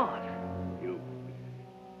was gone.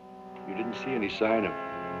 You didn't see any sign of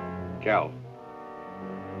Cal.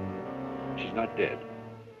 She's not dead.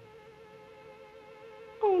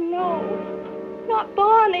 Oh, no. Not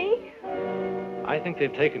Bonnie. I think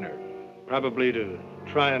they've taken her. Probably to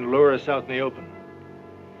try and lure us out in the open.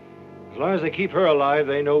 As long as they keep her alive,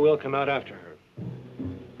 they know we'll come out after her.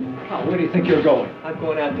 Oh, where do you think you're going? I'm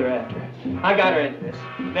going out there after her. I got her into this.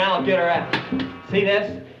 Now I'll get her out. See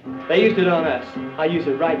this? They used it on us. I use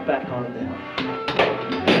it right back on them.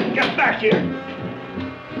 Get back here!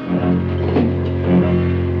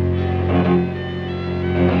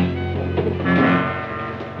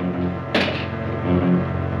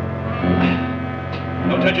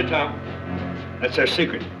 Don't touch it, Tom. That's their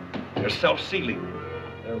secret. They're self-sealing.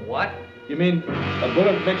 They're what? You mean a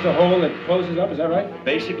bullet makes a hole that closes up, is that right?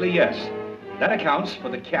 Basically, yes. That accounts for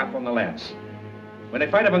the cap on the lance. When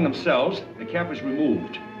they fight among themselves, the cap is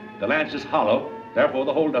removed. The lance is hollow, therefore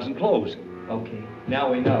the hole doesn't close. Okay,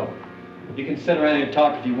 now we know. You can sit around and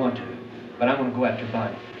talk if you want to, but I'm going to go after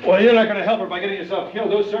Bonnie. Well, you're not going to help her by getting yourself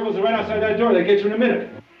killed. Those servals are right outside that door. They get you in a minute.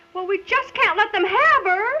 Well, we just can't let them have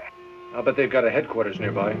her. I'll bet they've got a headquarters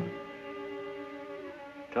nearby.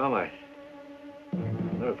 Tom, I'll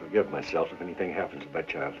never forgive myself if anything happens to that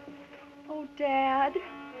child. Oh, Dad.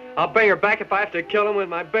 I'll bring her back if I have to kill him with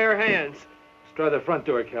my bare hands. Let's try the front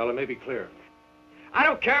door, Cal. It may be clear. I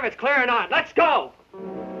don't care if it's clear or not. Let's go!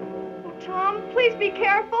 Oh, Tom, please be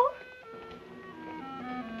careful.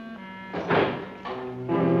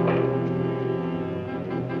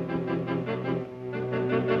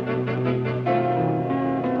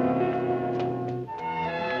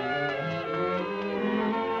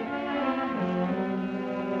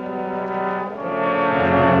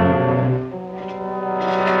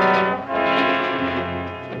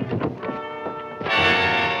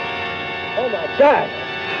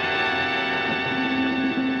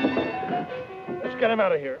 get him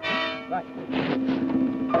out of here. Right.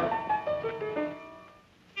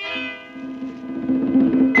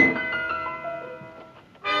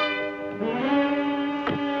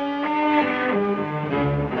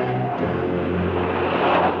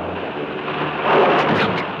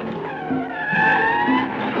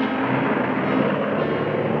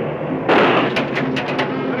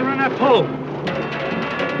 Better run that pole.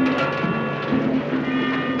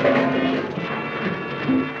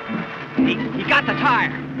 He got the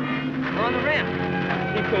tire. We're on the rim.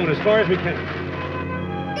 Keep going as far as we can.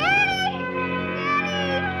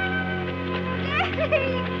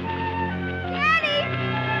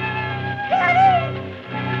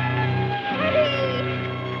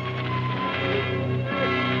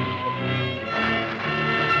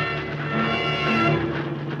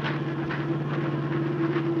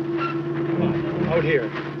 Out here.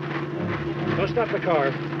 Don't stop the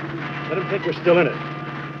car. Let them think we're still in it.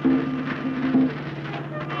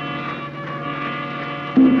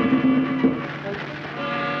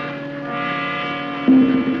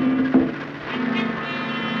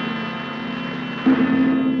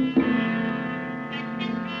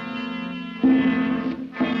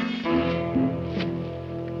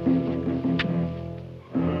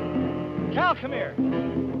 Cal, come here.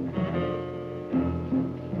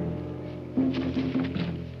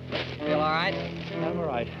 Feel all right? I'm all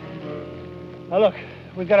right. Now look,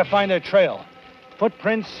 we've got to find their trail.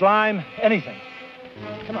 Footprints, slime, anything.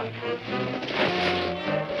 Come on.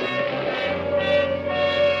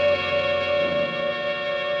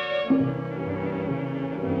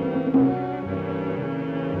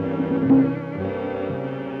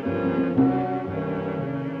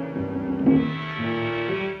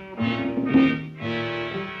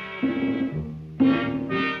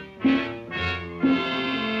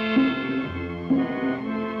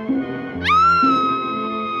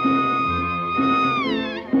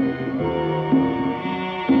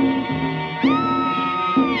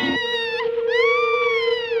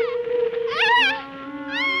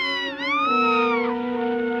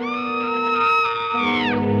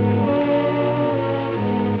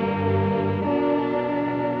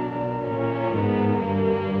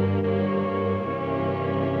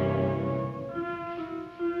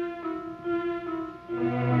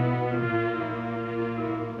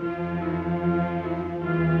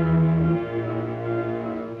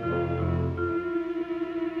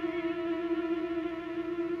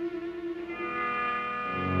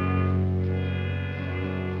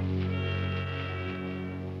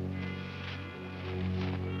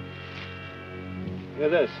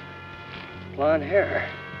 Look at this. Blonde hair.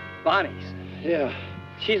 Bonnie's. Yeah.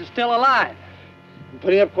 She's still alive. I'm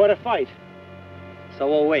putting up quite a fight. So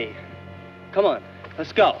will we. Come on,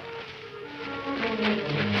 let's go.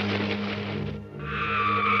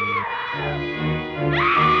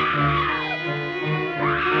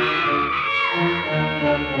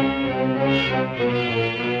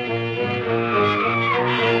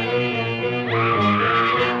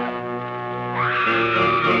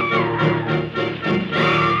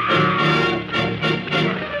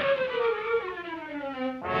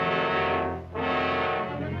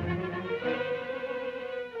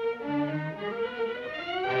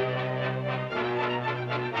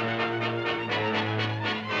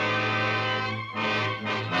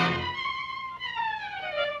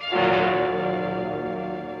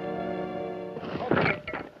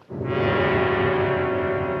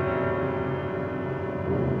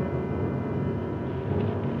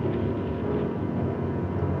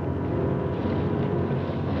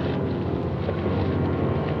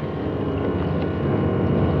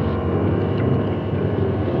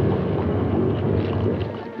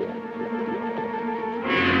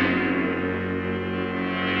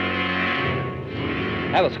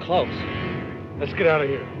 That was close. Let's get out of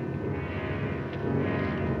here.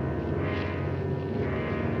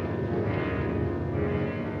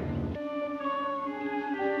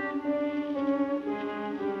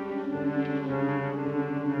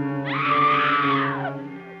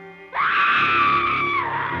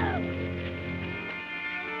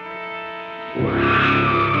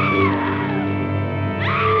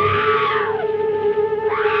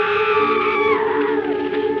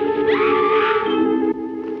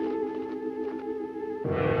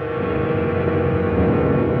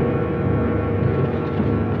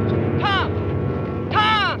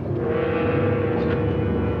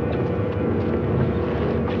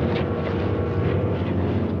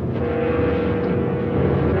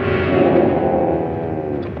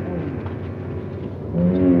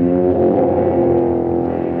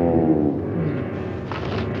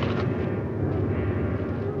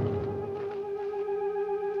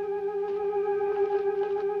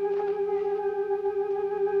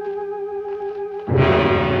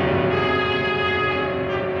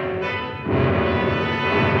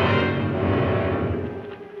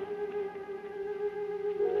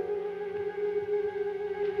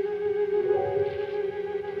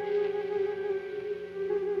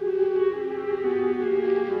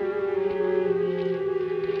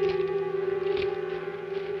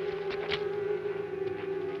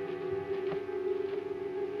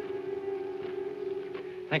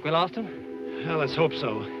 Think we lost him? Well, let's hope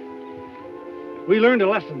so. We learned a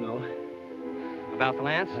lesson, though. About the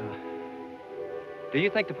lance? Do you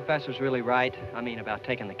think the professor's really right? I mean, about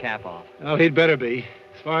taking the cap off. Well, he'd better be.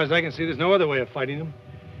 As far as I can see, there's no other way of fighting him.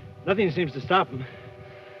 Nothing seems to stop him.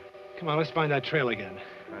 Come on, let's find that trail again.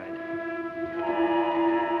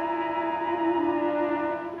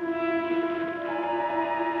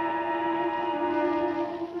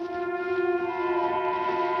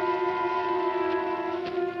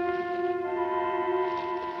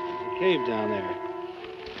 Cave down there.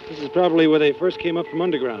 This is probably where they first came up from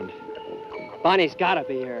underground. Bonnie's gotta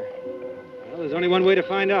be here. Well, there's only one way to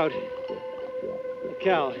find out.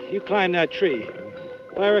 Cal, you climb that tree.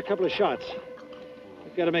 Fire a couple of shots.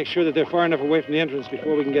 We've got to make sure that they're far enough away from the entrance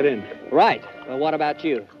before we can get in. Right. Well, what about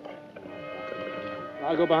you?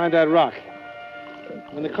 I'll go behind that rock.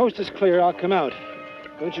 When the coast is clear, I'll come out.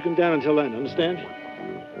 Don't you come down until then, understand?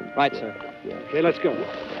 Right, sir. Okay, let's go.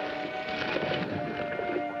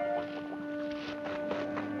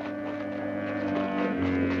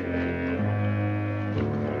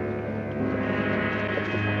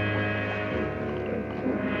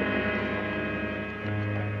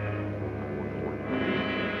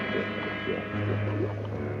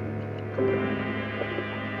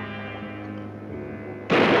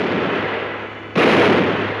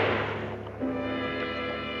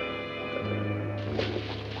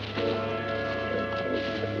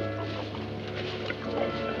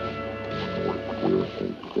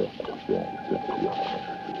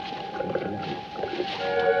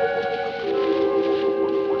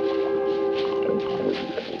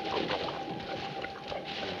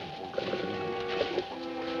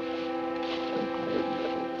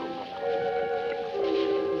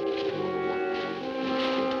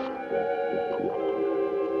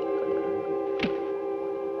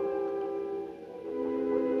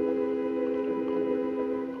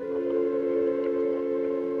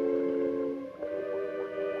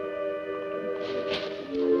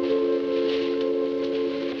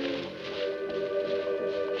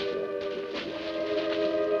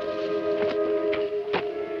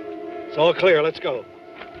 It's all clear. Let's go.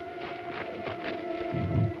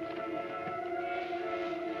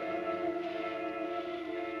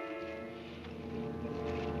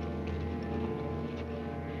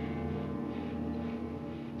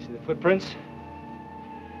 See the footprints?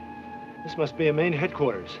 This must be a main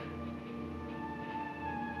headquarters.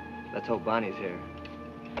 Let's hope Bonnie's here.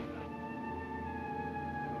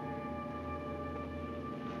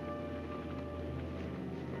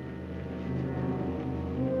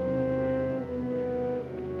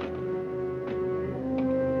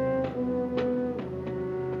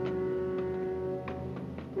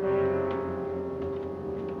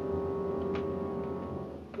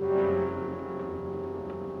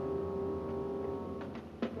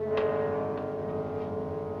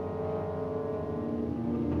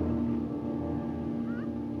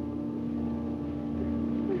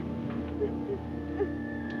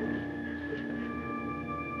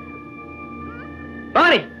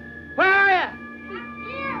 Bonnie! Where are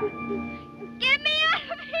you? Get me out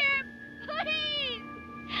of here, please!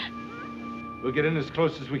 We'll get in as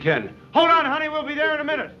close as we can. Hold on, honey. We'll be there in a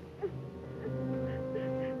minute.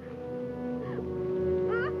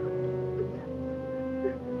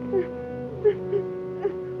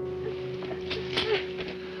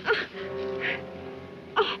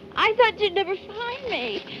 Oh, I thought you'd never find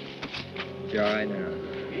me. You're all right now.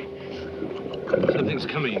 Something's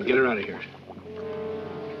coming. Get her out of here.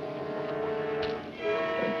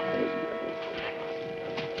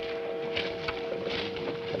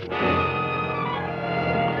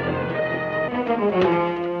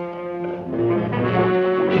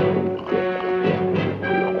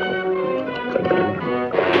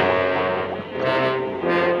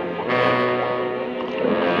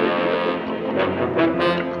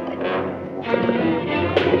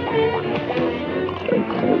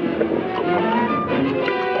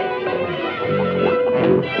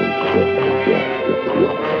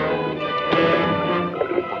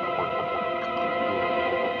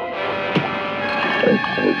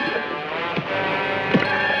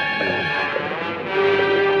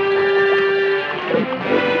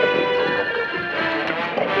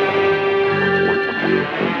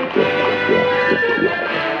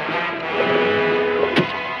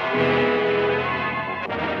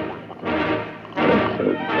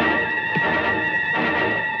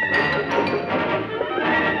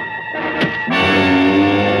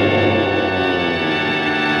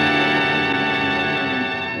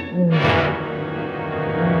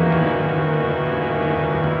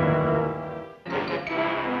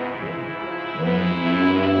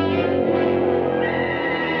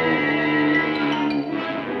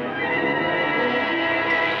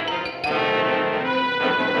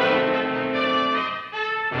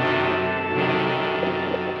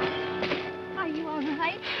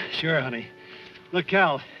 Sure, honey. Look,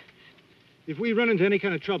 Cal, if we run into any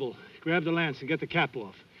kind of trouble, grab the lance and get the cap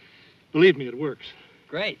off. Believe me, it works.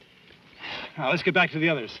 Great. Now, let's get back to the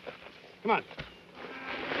others. Come on.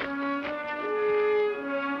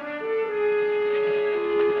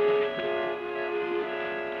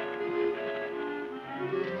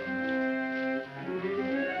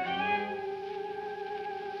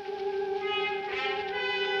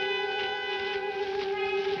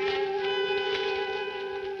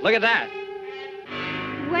 Look at that.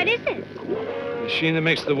 What is it? The machine that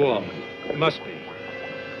makes the wall. It must be.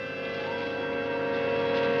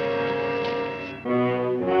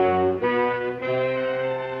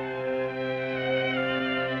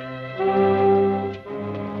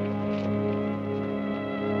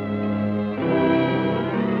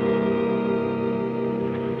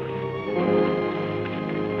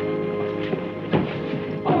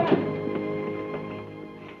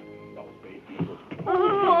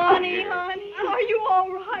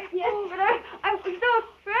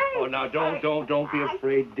 Don't be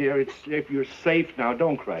afraid, dear. It's if you're safe now.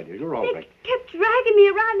 Don't cry, dear. You're all right. They kept dragging me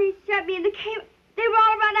around. They shut me in the cave. They were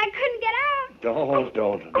all around. I couldn't get out.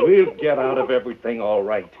 Don't. We'll get out of everything all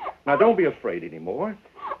right. Now, don't be afraid anymore.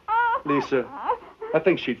 Lisa, I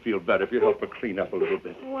think she'd feel better if you help her clean up a little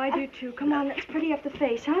bit. Oh, I do, too. Come on, let's pretty up the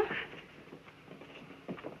face, huh?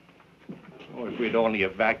 Oh, if we'd only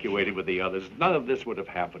evacuated with the others, none of this would have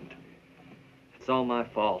happened. It's all my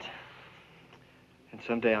fault. And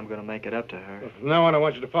someday I'm going to make it up to her. From now on, I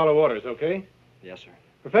want you to follow orders, okay? Yes, sir.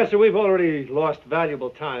 Professor, we've already lost valuable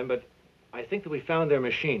time, but I think that we found their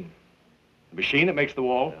machine. The machine that makes the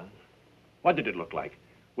wall? Yeah. What did it look like?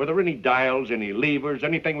 Were there any dials, any levers,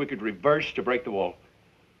 anything we could reverse to break the wall?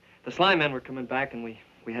 The slime men were coming back, and we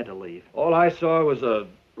had to leave. All I saw was a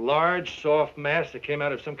large, soft mass that came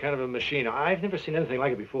out of some kind of a machine. I've never seen anything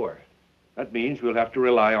like it before. That means we'll have to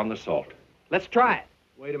rely on the salt. Let's try it.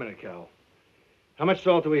 Wait a minute, Cal. How much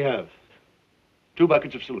salt do we have? 2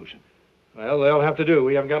 buckets of solution. Well, they'll have to do.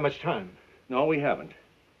 We haven't got much time. No, we haven't.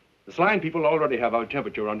 The slime people already have our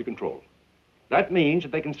temperature under control. That means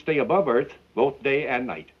that they can stay above Earth both day and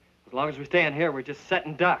night. As long as we stay in here, we're just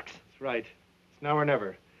setting ducks. That's right. It's now or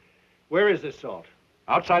never. Where is this salt?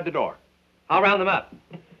 Outside the door. I'll round them up.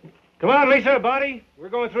 Come on, Lisa, Bonnie. We're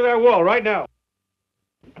going through that wall right now.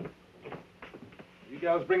 You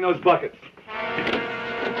gals bring those buckets.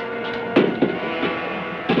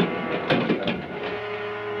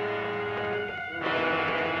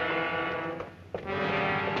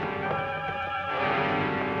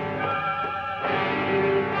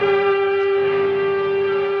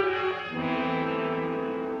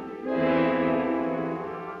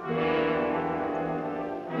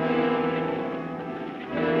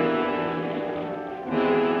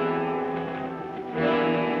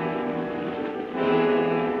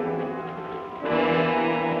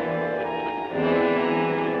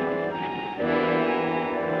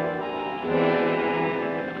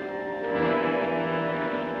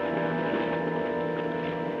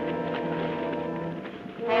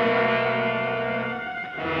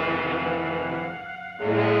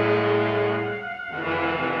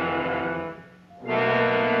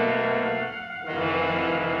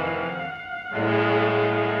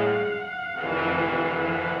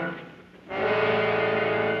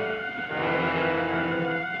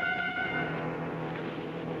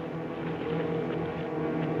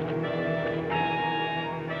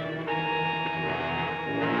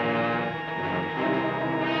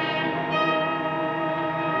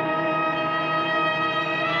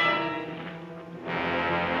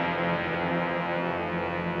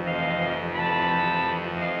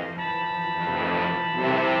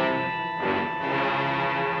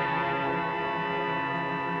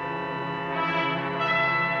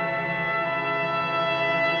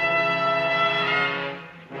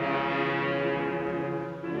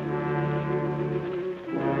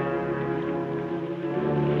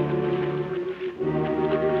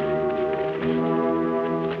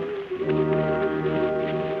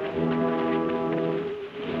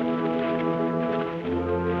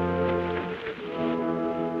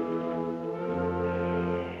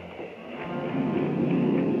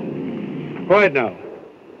 Quiet now.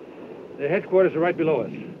 The headquarters are right below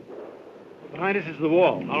us. Behind us is the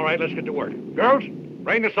wall. All right, let's get to work. Girls,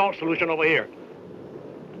 bring the salt solution over here.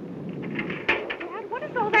 Dad, what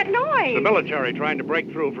is all that noise? The military trying to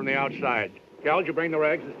break through from the outside. Cal, did you bring the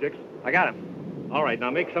rags and sticks? I got him. All right,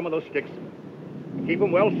 now make some of those sticks. Keep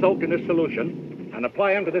them well soaked in this solution and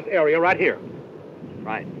apply them to this area right here.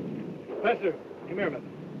 Right. Professor, come here a minute.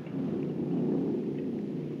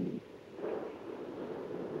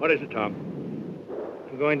 What is it, Tom?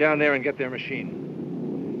 I'm going down there and get their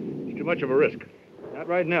machine. too much of a risk. Not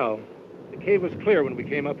right now. The cave was clear when we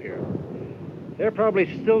came up here. They're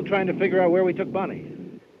probably still trying to figure out where we took Bonnie.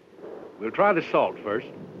 We'll try the salt first.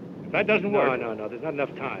 If that doesn't work... No, there's not enough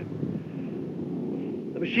time.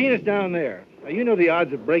 The machine is down there. Now, you know the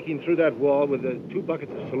odds of breaking through that wall with the 2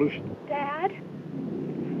 buckets of solution. Dad,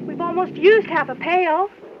 we've almost used half a pail.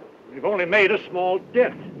 We've only made a small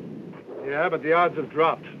dent. Yeah, but the odds have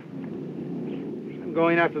dropped. I'm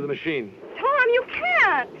going after the machine. Tom, you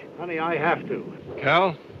can't. Honey, I have to.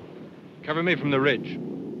 Cal, cover me from the ridge.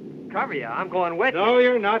 Cover you. I'm going with No,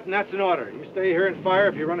 you're not, and that's an order. You stay here and fire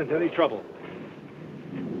if you run into any trouble.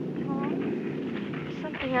 Tom, there's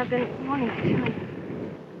something I've been wanting to tell you.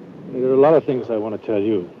 There are a lot of things I want to tell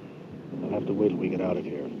you. I'll have to wait till we get out of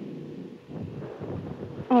here.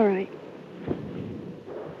 All right.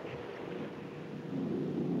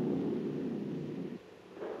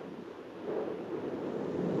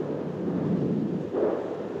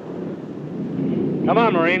 Come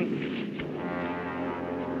on, Marine.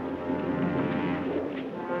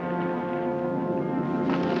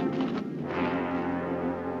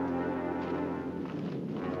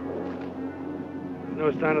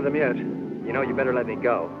 No sign of them yet. You know, you better let me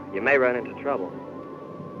go. You may run into trouble.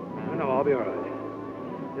 No, I'll be all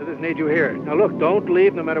right. They'll just need you here. Now, look, don't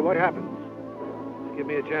leave no matter what happens. Just give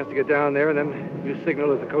me a chance to get down there, and then you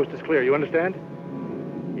signal that the coast is clear. You understand?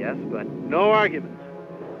 Yes, but... No arguments.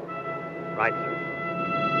 Right, sir.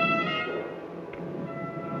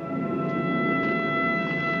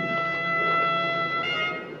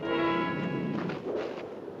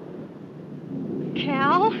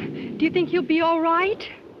 Cal, do you think he'll be all right?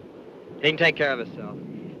 He can take care of himself.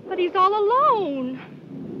 But he's all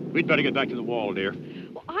alone. We'd better get back to the wall, dear.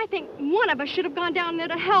 Well, I think one of us should have gone down there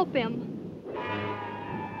to help him.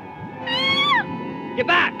 Get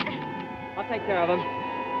back! I'll take care of him.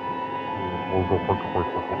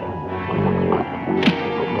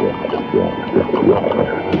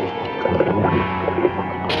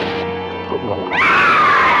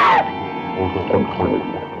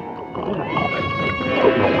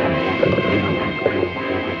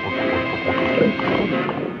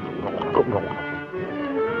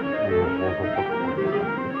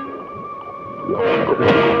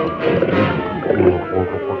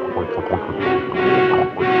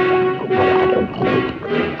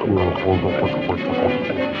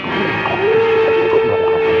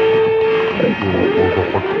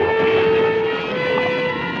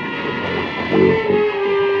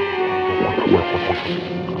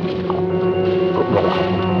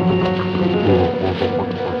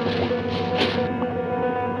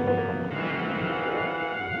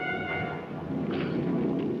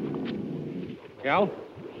 Cal,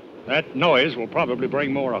 that noise will probably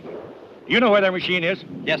bring more of them. Do you know where their machine is?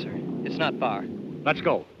 Yes, sir. It's not far. Let's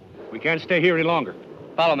go. We can't stay here any longer.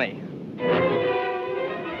 Follow me.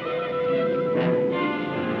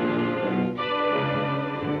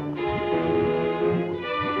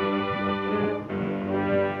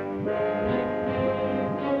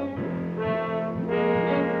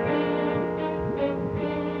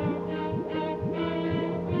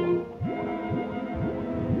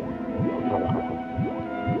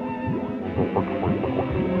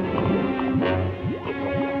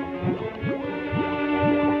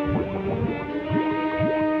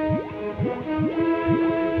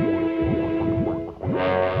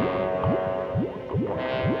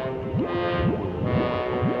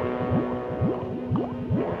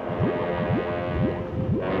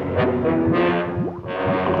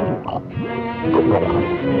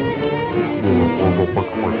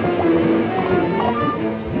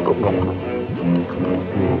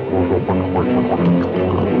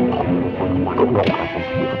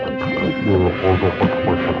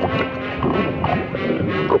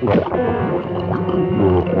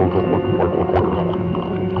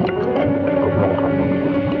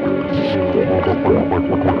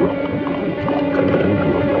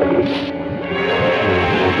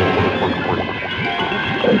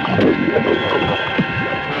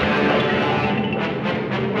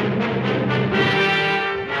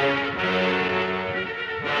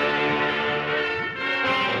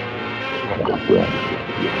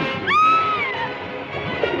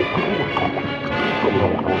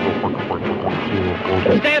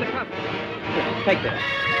 Stay at the front. Here, take this.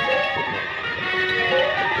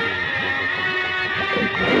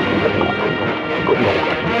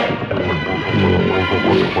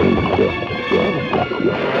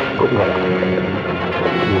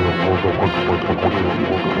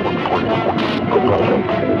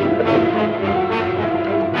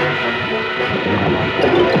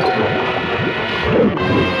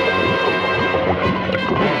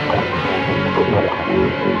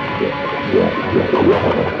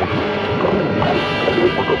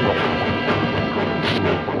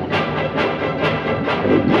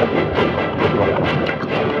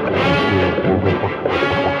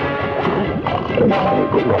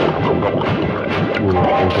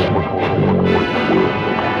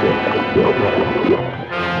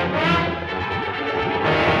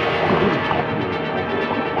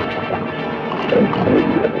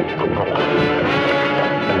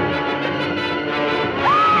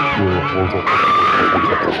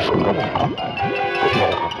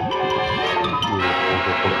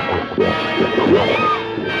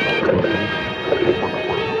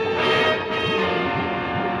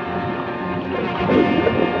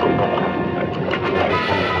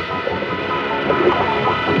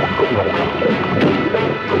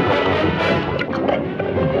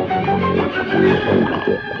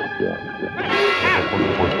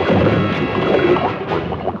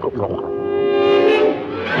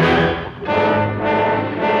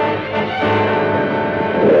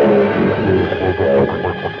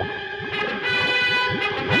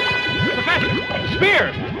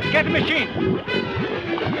 Spear! Get the machine!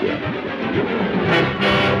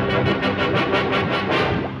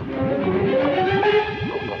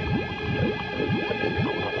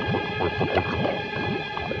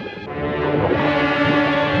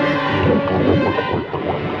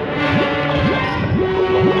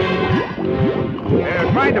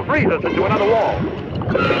 They're trying to freeze us into another wall.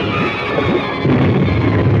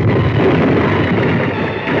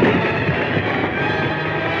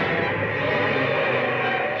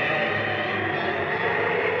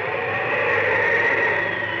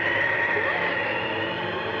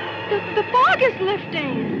 The fog is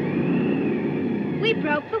lifting. We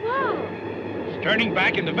broke the wall. It's turning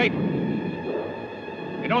back into vapor.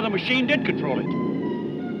 You know, the machine did control it.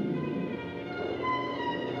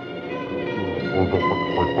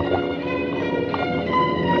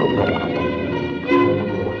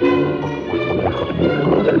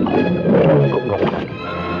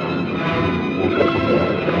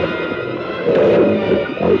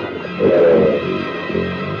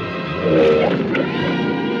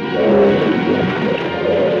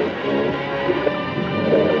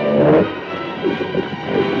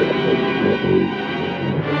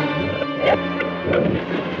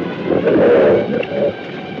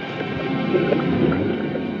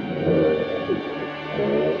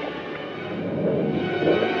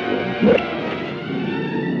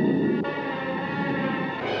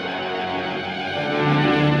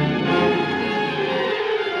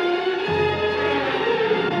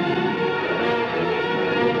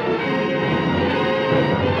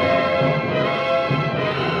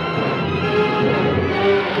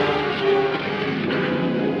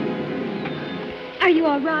 Are you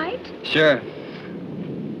all right? Sure.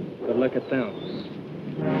 But look at them.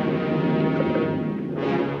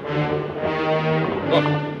 Look,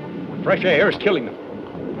 fresh air is killing them.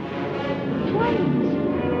 Flames.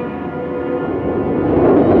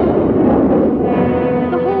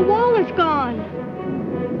 The whole wall is gone.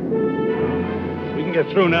 We can get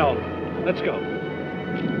through now. Let's go.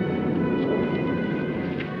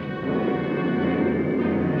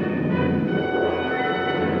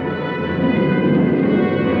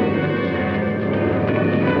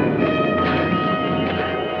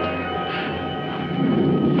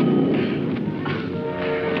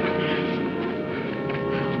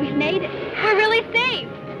 We've made it. We're really safe.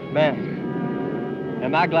 Man,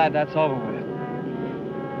 am I glad that's over with.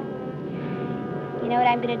 You know what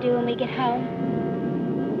I'm going to do when we get home?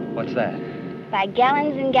 What's that? Buy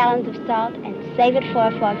gallons and gallons of salt and save it for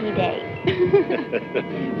a foggy day.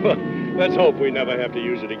 Well, let's hope we never have to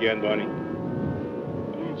use it again, Bonnie.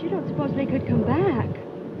 Dad, you don't suppose they could come back?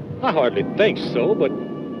 I hardly think so, but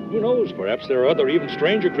who knows? Perhaps there are other, even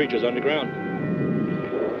stranger creatures underground.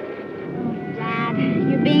 Dad,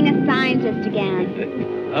 you're being a scientist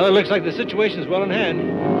again. Well, it looks like the situation's well in hand.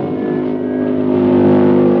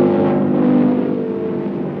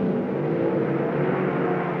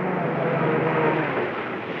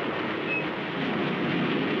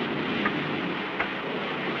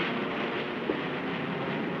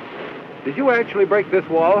 Did you actually break this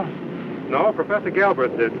wall? No, Professor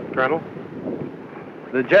Galbraith did, Colonel.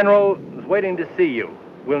 The General is waiting to see you.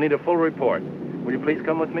 We'll need a full report. Will you please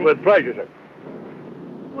come with me? With pleasure, sir.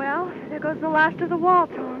 Well, there goes the last of the wall,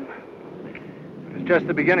 Tom. It's just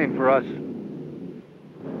the beginning for us.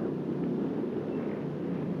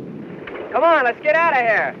 Come on, let's get out of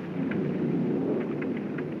here.